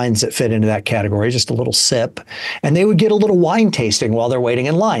two wines that fit into that category, just a little sip, and they would get a little wine tasting while they're waiting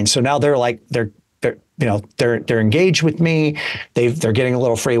in line. So now they're engaged with me. They're getting a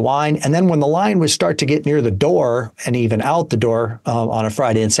little free wine. And then when the line would start to get near the door and even out the door on a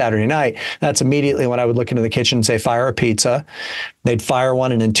Friday and Saturday night, that's immediately when I would look into the kitchen and say, fire a pizza. They'd fire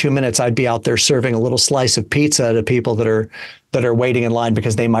one, and in 2 minutes, I'd be out there serving a little slice of pizza to people that are waiting in line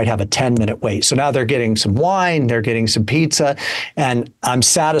because they might have a 10-minute wait. So now they're getting some wine, they're getting some pizza, and I'm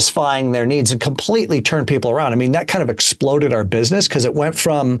satisfying their needs and completely turned people around. I mean, that kind of exploded our business, because it went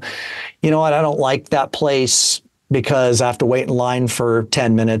from, you know what, I don't like that place because I have to wait in line for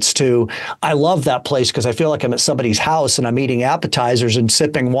 10 minutes, to I love that place because I feel like I'm at somebody's house and I'm eating appetizers and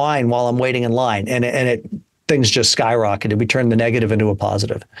sipping wine while I'm waiting in line. And things just skyrocketed. We turned the negative into a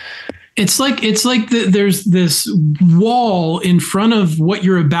positive. It's like there's this wall in front of what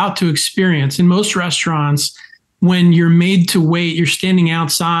you're about to experience. In most restaurants, when you're made to wait, you're standing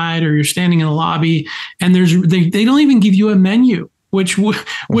outside or you're standing in the lobby, and they don't even give you a menu. Which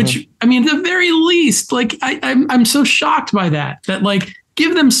I mean, at the very least, like I'm so shocked by that like,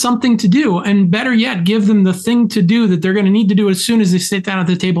 give them something to do, and better yet, give them the thing to do that they're going to need to do as soon as they sit down at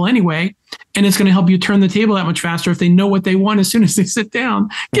the table anyway. And it's going to help you turn the table that much faster if they know what they want as soon as they sit down.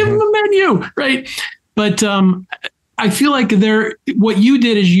 Give them a menu, right? But I feel like what you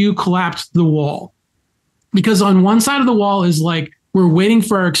did is you collapsed the wall, because on one side of the wall is like, we're waiting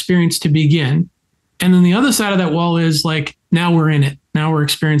for our experience to begin. And then the other side of that wall is like, now we're in it. Now we're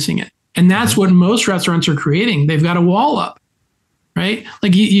experiencing it. And that's what most restaurants are creating. They've got a wall up, right?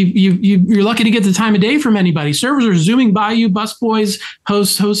 Like you're lucky to get the time of day from anybody. Servers are zooming by you, busboys,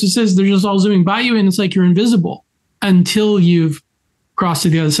 hostesses, they're just all zooming by you. And it's like you're invisible until you've crossed to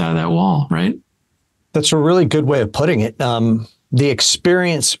the other side of that wall, right? That's a really good way of putting it. The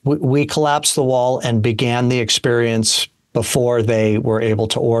experience, we collapsed the wall and began the experience before they were able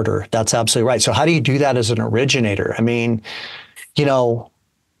to order. That's absolutely right. So how do you do that as an originator? I mean, you know,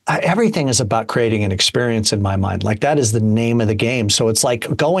 everything is about creating an experience in my mind. Like, that is the name of the game. So it's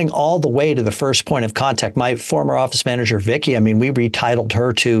like going all the way to the first point of contact. My former office manager, Vicky, I mean, we retitled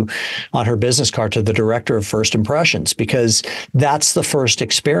her on her business card to the director of first impressions, because that's the first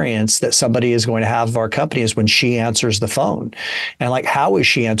experience that somebody is going to have of our company, is when she answers the phone. And like, how is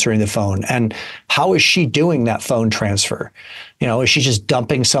she answering the phone? And how is she doing that phone transfer? You know, is she just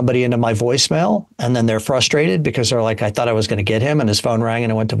dumping somebody into my voicemail and then they're frustrated because they're like, I thought I was going to get him and his phone rang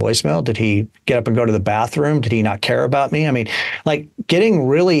and it went to voicemail? Did he get up and go to the bathroom? Did he not care about me? I mean, like, getting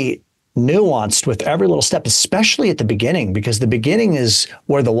really nuanced with every little step, especially at the beginning, because the beginning is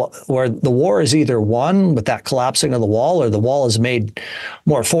where the war is either won with that collapsing of the wall, or the wall is made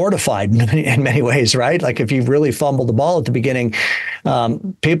more fortified in many ways, right? Like, if you really fumble the ball at the beginning,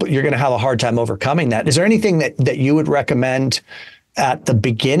 you're going to have a hard time overcoming that. Is there anything that you would recommend at the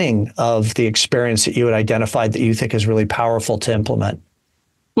beginning of the experience that you had identified that you think is really powerful to implement?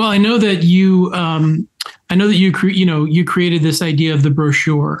 Well, I know that you created this idea of the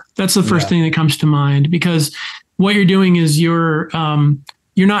brochure. That's the first thing that comes to mind, because what you're doing is you're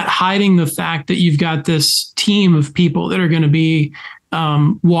not hiding the fact that you've got this team of people that are going to be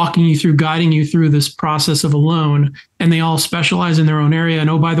walking you through, guiding you through this process of a loan, and they all specialize in their own area. And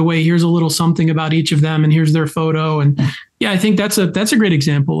oh, by the way, here's a little something about each of them, and here's their photo. And yeah, I think that's a great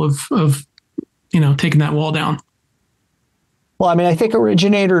example of taking that wall down. Well, I mean, I think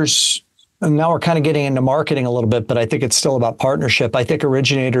originators, and now we're kind of getting into marketing a little bit, but I think it's still about partnership. I think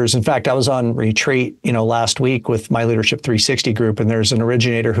originators, in fact, I was on retreat, last week with my Leadership 360 group, and there's an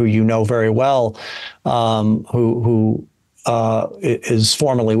originator who you know very well, who is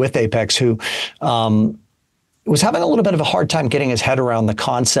formerly with Apex, who was having a little bit of a hard time getting his head around the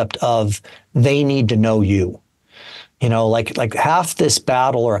concept of they need to know you. Like half this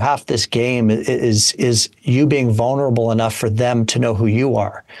battle or half this game is you being vulnerable enough for them to know who you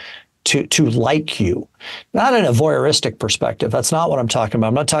are, to like you, not in a voyeuristic perspective. That's not what I'm talking about.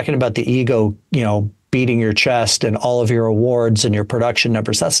 I'm not talking about the ego, beating your chest and all of your awards and your production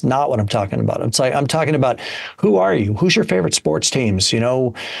numbers. That's not what I'm talking about. I'm talking about, who are you? Who's your favorite sports teams?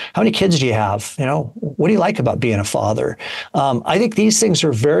 How many kids do you have? What do you like about being a father? I think these things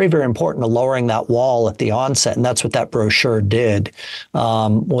are very, very important to lowering that wall at the onset. And that's what that brochure did,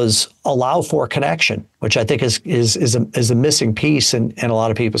 was allow for connection, which I think is a missing piece in a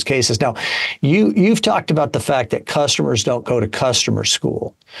lot of people's cases. Now, you've talked about the fact that customers don't go to customer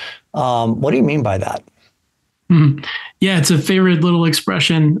school. What do you mean by that? Yeah, it's a favorite little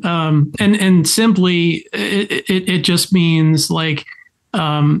expression. And simply it just means like,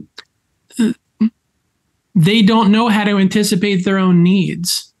 they don't know how to anticipate their own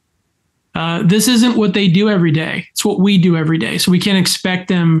needs. This isn't what they do every day. It's what we do every day. So we can't expect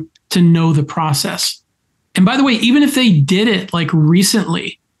them to know the process. And by the way, even if they did it like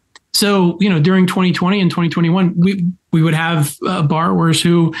recently, so, during 2020 and 2021, we would have borrowers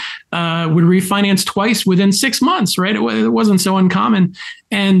who would refinance twice within 6 months, right? It wasn't so uncommon.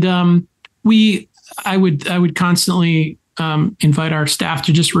 And I would constantly invite our staff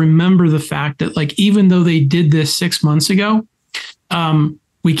to just remember the fact that, like, even though they did this 6 months ago,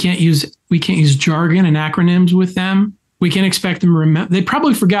 we can't use jargon and acronyms with them. We can't expect them to remember. They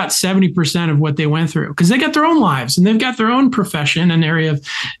probably forgot 70% of what they went through because they got their own lives and they've got their own profession and area of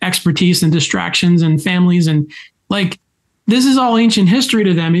expertise and distractions and families. And like, this is all ancient history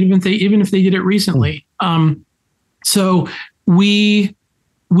to them, even if they did it recently. So we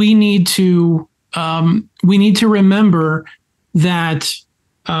need to remember that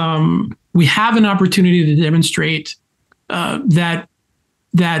we have an opportunity to demonstrate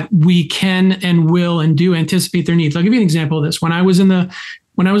that we can and will and do anticipate their needs. I'll give you an example of this. When I was in the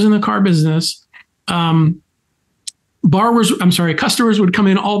car business, customers would come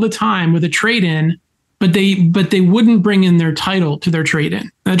in all the time with a trade-in, but they wouldn't bring in their title to their trade-in.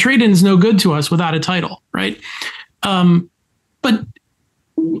 The trade-in is no good to us without a title, right? But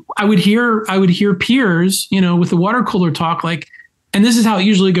I would hear peers, with the water cooler talk, like, and this is how it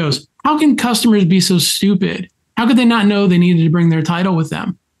usually goes. How can customers be so stupid? How could they not know they needed to bring their title with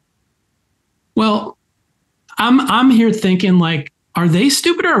them? Well, I'm here thinking, like, are they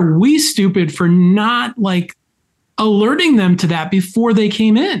stupid or are we stupid for not like alerting them to that before they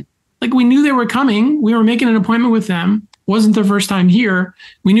came in? Like, we knew they were coming. We were making an appointment with them. It wasn't their first time here.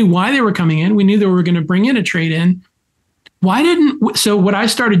 We knew why they were coming in. We knew they were going to bring in a trade-in. So what I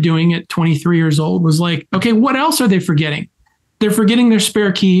started doing at 23 years old was like, okay, what else are they forgetting? They're forgetting their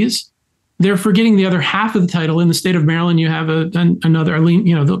spare keys. They're forgetting the other half of the title. In the state of Maryland, you have another lien,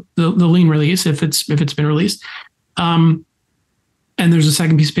 the lien release if it's been released, and there's a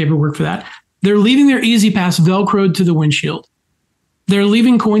second piece of paperwork for that. They're leaving their Easy Pass Velcroed to the windshield. They're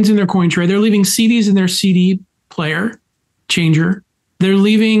leaving coins in their coin tray. They're leaving CDs in their CD player changer. They're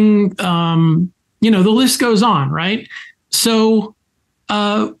leaving, the list goes on, right? So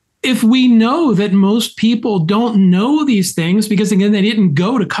if we know that most people don't know these things because, again, they didn't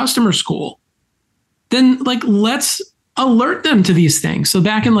go to customer school, then like, let's alert them to these things. So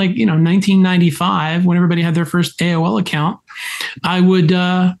back in 1995, when everybody had their first AOL account, I would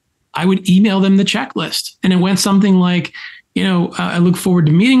email them the checklist, and it went something like, I look forward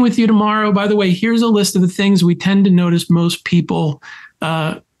to meeting with you tomorrow. By the way, here's a list of the things we tend to notice most people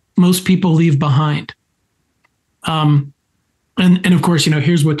leave behind. And of course,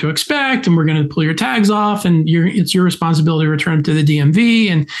 here's what to expect, and we're going to pull your tags off, and it's your responsibility to return them to the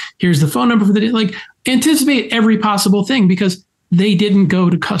DMV, and here's the phone number for the, like, anticipate every possible thing because they didn't go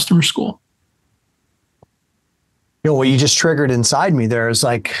to customer school. What you just triggered inside me there is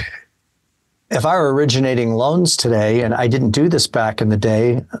like, if I were originating loans today, and I didn't do this back in the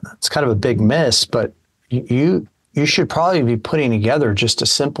day, it's kind of a big miss, but you should probably be putting together just a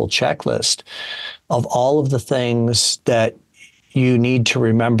simple checklist of all of the things that you need to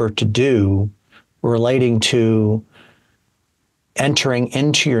remember to do relating to entering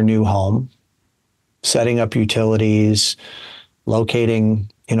into your new home, setting up utilities,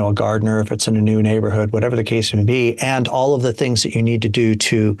 locating, a gardener if it's in a new neighborhood, whatever the case may be, and all of the things that you need to do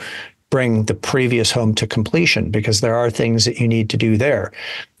to bring the previous home to completion, because there are things that you need to do there.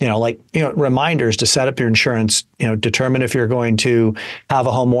 Reminders to set up your insurance, determine if you're going to have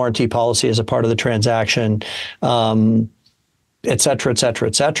a home warranty policy as a part of the transaction, et cetera, et cetera,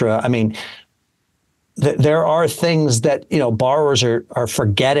 et cetera. I mean, there are things that, borrowers are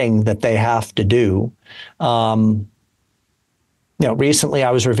forgetting that they have to do. Recently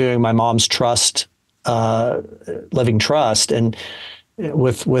I was reviewing my mom's trust, living trust, and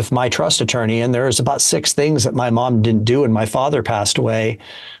with my trust attorney, and there's about 6 things that my mom didn't do and my father passed away,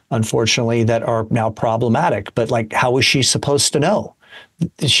 unfortunately, that are now problematic. But how is she supposed to know?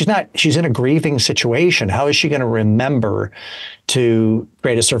 She's in a grieving situation. How is she going to remember to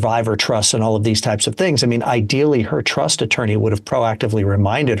create a survivor trust and all of these types of things? I mean, ideally, her trust attorney would have proactively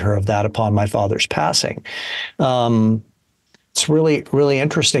reminded her of that upon my father's passing. It's really, really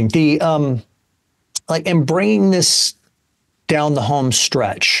interesting. In bringing this down the home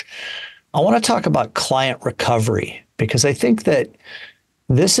stretch, I want to talk about client recovery, because I think that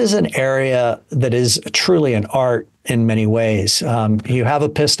this is an area that is truly an art in many ways. You have a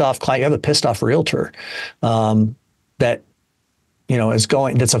pissed off client, you have a pissed off realtor that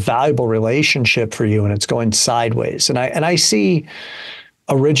that's a valuable relationship for you, and it's going sideways. And I see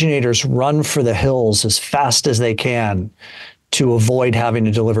originators run for the hills as fast as they can to avoid having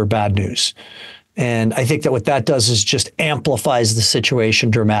to deliver bad news. And I think that what that does is just amplifies the situation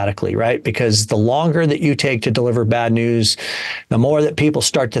dramatically, right? Because the longer that you take to deliver bad news, the more that people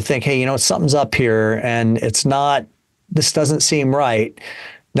start to think, hey, something's up here and this doesn't seem right.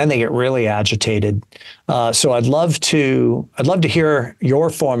 Then they get really agitated. So I'd love to hear your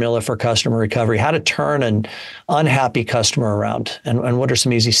formula for customer recovery, how to turn an unhappy customer around, and what are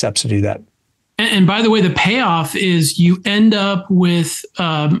some easy steps to do that? And by the way, the payoff is you end up with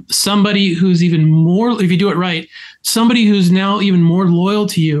somebody who's even more, if you do it right, somebody who's now even more loyal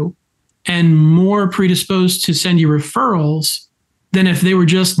to you and more predisposed to send you referrals than if they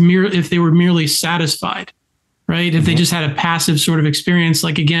were merely satisfied, right? If they just had a passive sort of experience,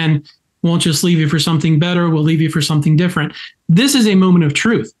 again, won't just leave you for something better, we'll leave you for something different. This is a moment of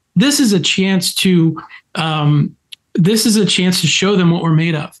truth. This is a chance to show them what we're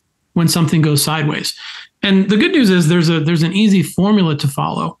made of when something goes sideways. And the good news is there's an easy formula to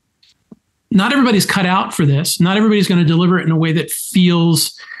follow. Not everybody's cut out for this. Not everybody's going to deliver it in a way that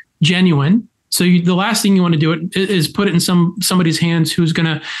feels genuine. So the last thing you want to do is put it in somebody's hands who's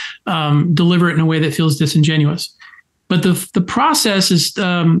going to deliver it in a way that feels disingenuous. But the process is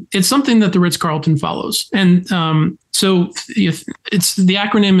it's something that the Ritz-Carlton follows, and so if it's the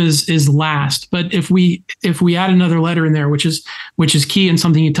acronym is LAST. But if we add another letter in there, which is key and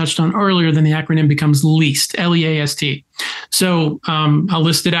something you touched on earlier, then the acronym becomes LEAST, LEAST. So I'll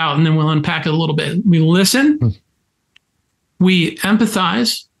list it out and then we'll unpack it a little bit. We listen, we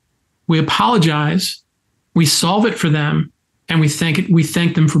empathize, we apologize, we solve it for them, and we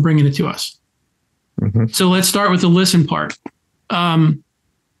thank them for bringing it to us. Mm-hmm. So let's start with the listen part.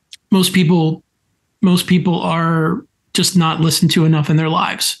 Most people are just not listened to enough in their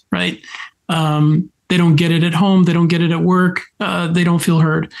lives, right? They don't get it at home. They don't get it at work. They don't feel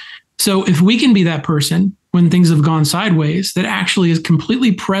heard. So if we can be that person when things have gone sideways, that actually is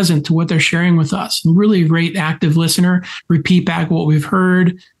completely present to what they're sharing with us, really a great active listener, repeat back what we've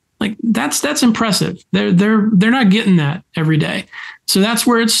heard, that's impressive. They're not getting that every day. So that's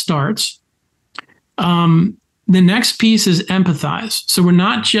where it starts. The next piece is empathize. So we're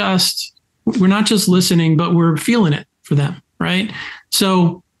not just listening, but we're feeling it for them, right?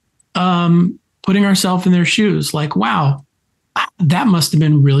 So putting ourselves in their shoes, wow, that must have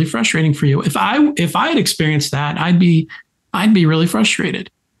been really frustrating for you. If I had experienced that, I'd be really frustrated.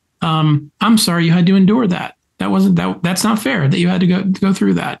 I'm sorry you had to endure that. That's not fair that you had to go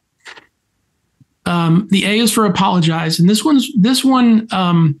through that. The A is for apologize, and this one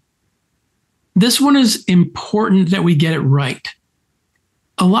is important that we get it right.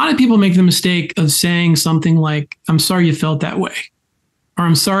 A lot of people make the mistake of saying something like, I'm sorry you felt that way, or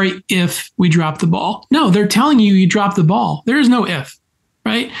I'm sorry if we dropped the ball. No, they're telling you dropped the ball. There is no if,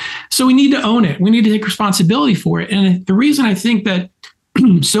 right? So we need to own it. We need to take responsibility for it. And the reason I think that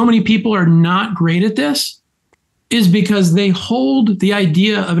so many people are not great at this is because they hold the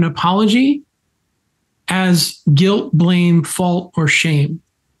idea of an apology as guilt, blame, fault, or shame.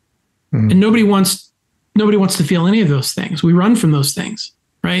 And nobody wants to feel any of those things. We run from those things,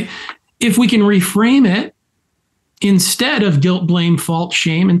 right? If we can reframe it instead of guilt, blame, fault,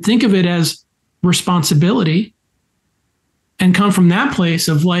 shame, and think of it as responsibility, and come from that place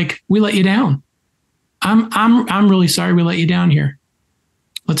of like, we let you down. I'm really sorry we let you down here.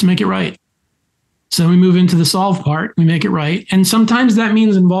 Let's make it right. So we move into the solve part, we make it right. And sometimes that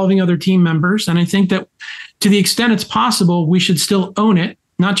means involving other team members. And I think that to the extent it's possible, we should still own it,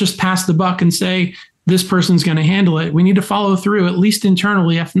 not just pass the buck and say, this person's going to handle it. We need to follow through, at least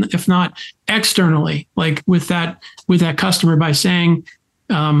internally, if not externally, like with that customer by saying,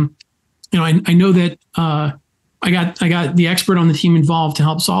 I know that I got the expert on the team involved to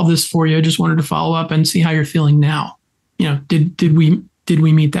help solve this for you. I just wanted to follow up and see how you're feeling now. Did we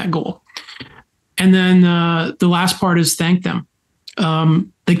meet that goal? And then the last part is thank them.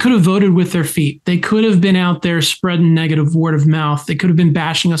 They could have voted with their feet. They could have been out there spreading negative word of mouth. They could have been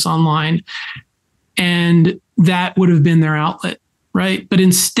bashing us online, and that would have been their outlet, right? But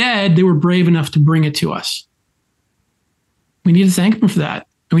instead, they were brave enough to bring it to us. We need to thank them for that.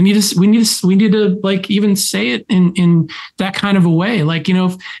 We need to like even say it in that kind of a way. Like,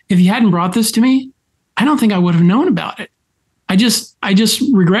 if you hadn't brought this to me, I don't think I would have known about it. I just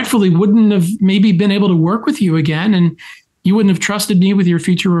regretfully wouldn't have maybe been able to work with you again, and you wouldn't have trusted me with your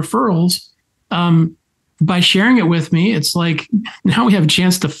future referrals. By sharing it with me, it's like now we have a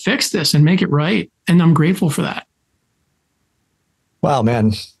chance to fix this and make it right, and I'm grateful for that. Wow,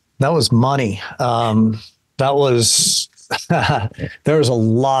 man, that was money. That was there was a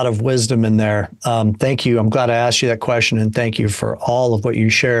lot of wisdom in there. Thank you. I'm glad I asked you that question, and thank you for all of what you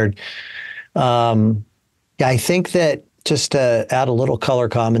shared. I think that just to add a little color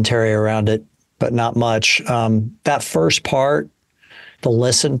commentary around it, but not much. That first part, the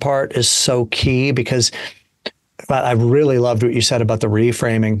listen part, is so key, because I really loved what you said about the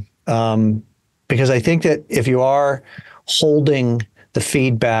reframing. Because I think that if you are holding the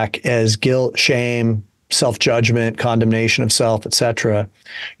feedback as guilt, shame, self-judgment, condemnation of self, etc.,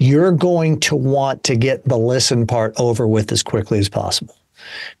 you're going to want to get the listen part over with as quickly as possible,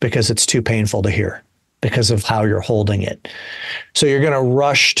 because it's too painful to hear because of how you're holding it. So you're going to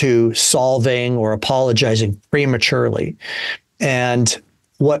rush to solving or apologizing prematurely. And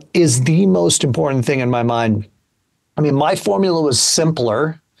what is the most important thing in my mind, my formula was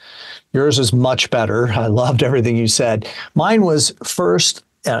simpler. Yours is much better. I loved everything you said. Mine was first,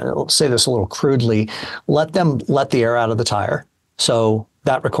 I'll say this a little crudely, let the air out of the tire. So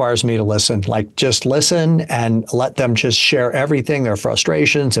that requires me to listen, like just listen and let them just share everything, their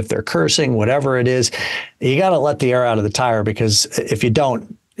frustrations, if they're cursing, whatever it is. You got to let the air out of the tire, because if you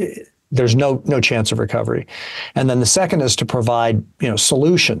don't, there's no chance of recovery. And then the second is to provide,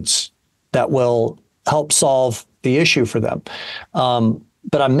 solutions that will help solve the issue for them.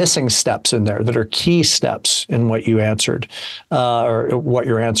 But I'm missing steps in there that are key steps in what you answered, or what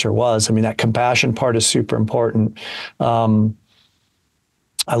your answer was. that compassion part is super important.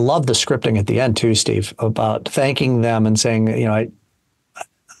 I love the scripting at the end too, Steve, about thanking them and saying,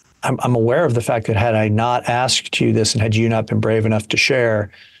 I'm aware of the fact that had I not asked you this and had you not been brave enough to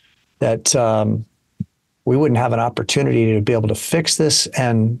share, that we wouldn't have an opportunity to be able to fix this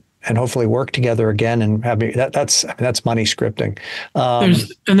and hopefully work together again. And that's money scripting.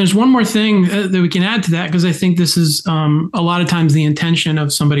 There's one more thing that we can add to that, because I think this is a lot of times the intention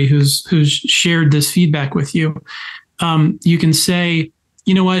of somebody who's shared this feedback with you. You can say,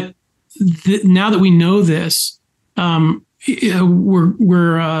 you know what? Now that we know this, we're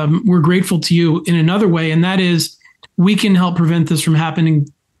grateful to you in another way, and that is we can help prevent this from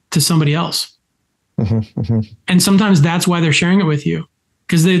happening to somebody else. And sometimes that's why they're sharing it with you,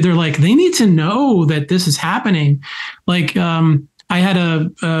 because they're like, they need to know that this is happening. Like I had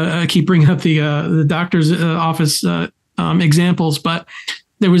I keep bringing up the doctor's office examples, but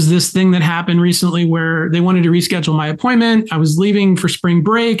there was this thing that happened recently where they wanted to reschedule my appointment. I was leaving for spring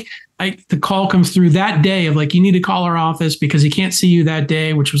break. The call comes through that day of like, you need to call our office because he can't see you that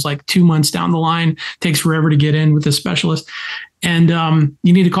day, which was like 2 months down the line. Takes forever to get in with a specialist. And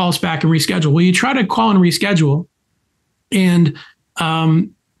you need to call us back and reschedule. Well, you try to call and reschedule, and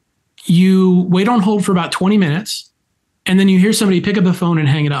you wait on hold for about 20 minutes, and then you hear somebody pick up the phone and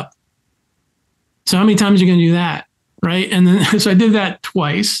hang it up. So how many times are you going to do that? Right. And then, so I did that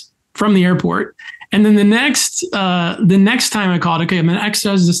twice from the airport. And then the next time I called, okay, I'm going to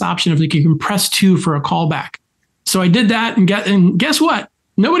exercise this option of like, you can press 2 for a call back. So I did that, and guess what?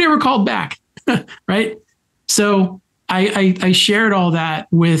 Nobody ever called back. Right. So I shared all that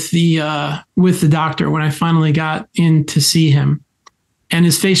with the doctor when I finally got in to see him, and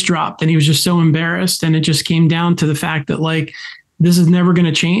his face dropped and he was just so embarrassed. And it just came down to the fact that like, this is never going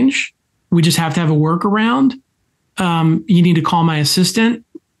to change. We just have to have a workaround. You need to call my assistant,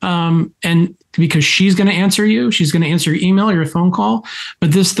 and because she's going to answer you, she's going to answer your email or your phone call.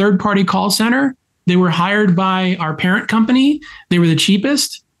 But this third-party call center, They were hired by our parent company. They were the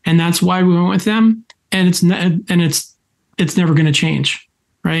cheapest, and that's why we went with them. And it's never going to change,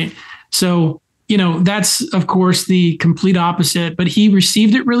 right? So, that's of course the complete opposite. But he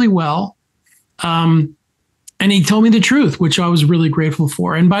received it really well, and he told me the truth, which I was really grateful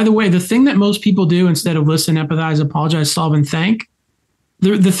for. And by the way, the thing that most people do instead of listen, empathize, apologize, solve, and thank,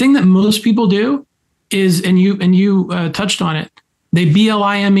 the thing that most people do is, and you touched on it, they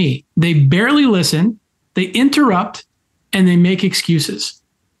BLIME. They barely listen, they interrupt, and they make excuses.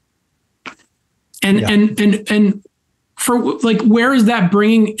 And for like, where is that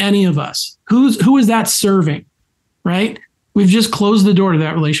bringing any of us? Who is that serving? Right? We've just closed the door to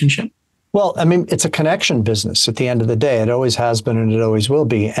that relationship. Well, I mean, it's a connection business at the end of the day. It always has been and it always will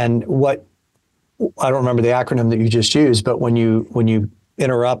be. And I don't remember the acronym that you just used, but when you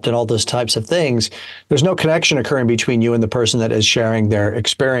interrupt and all those types of things, there's no connection occurring between you and the person that is sharing their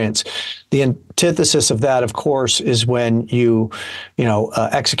experience. The antithesis of that, of course, is when you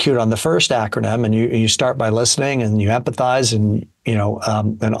execute on the first acronym and you start by listening and you empathize and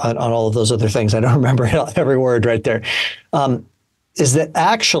and on all of those other things. I don't remember every word right there. Is that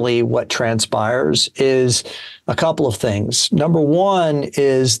actually what transpires is a couple of things. Number one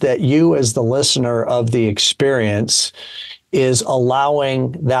is that you, as the listener of the experience, is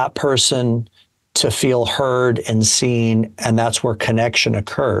allowing that person to feel heard and seen, and that's where connection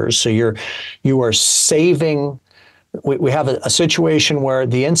occurs. So you are saving. We have a situation where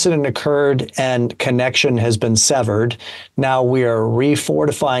the incident occurred and connection has been severed. Now we are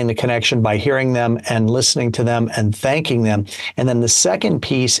refortifying the connection by hearing them and listening to them and thanking them. And then the second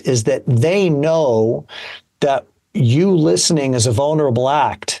piece is that they know that you listening is a vulnerable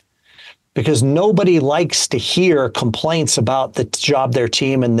act, because nobody likes to hear complaints about the job their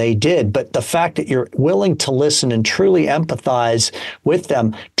team and they did. But the fact that you're willing to listen and truly empathize with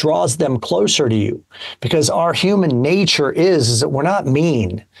them draws them closer to you, because our human nature is that we're not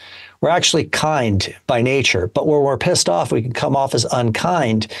mean. We're actually kind by nature, but when we're pissed off, we can come off as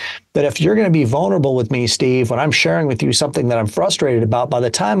unkind. But if you're going to be vulnerable with me, Steve, when I'm sharing with you something that I'm frustrated about, by the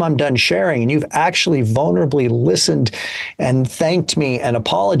time I'm done sharing and you've actually vulnerably listened and thanked me and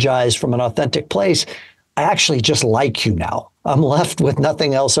apologized from an authentic place, I actually just like you now. I'm left with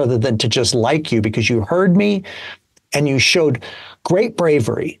nothing else other than to just like you, because you heard me and you showed great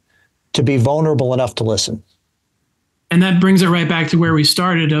bravery to be vulnerable enough to listen. And that brings it right back to where we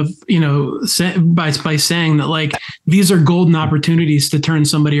started of, by saying that, like, these are golden opportunities to turn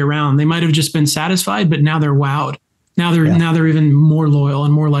somebody around. They might have just been satisfied, but now they're wowed. Now they're even more loyal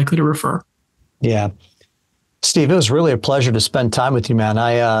and more likely to refer. Yeah. Steve, it was really a pleasure to spend time with you, man.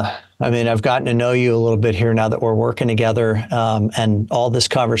 I've gotten to know you a little bit here now that we're working together. And all this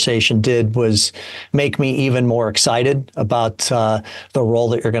conversation did was make me even more excited about the role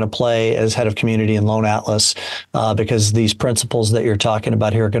that you're going to play as head of community in Loan Atlas, because these principles that you're talking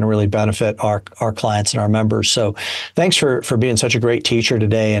about here are going to really benefit our clients and our members. So thanks for being such a great teacher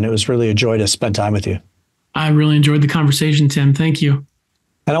today. And it was really a joy to spend time with you. I really enjoyed the conversation, Tim. Thank you.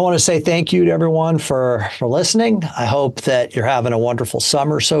 And I want to say thank you to everyone for listening. I hope that you're having a wonderful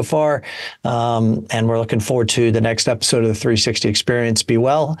summer so far. And we're looking forward to the next episode of the 360 Experience. Be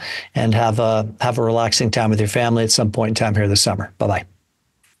well and have a relaxing time with your family at some point in time here this summer. Bye-bye.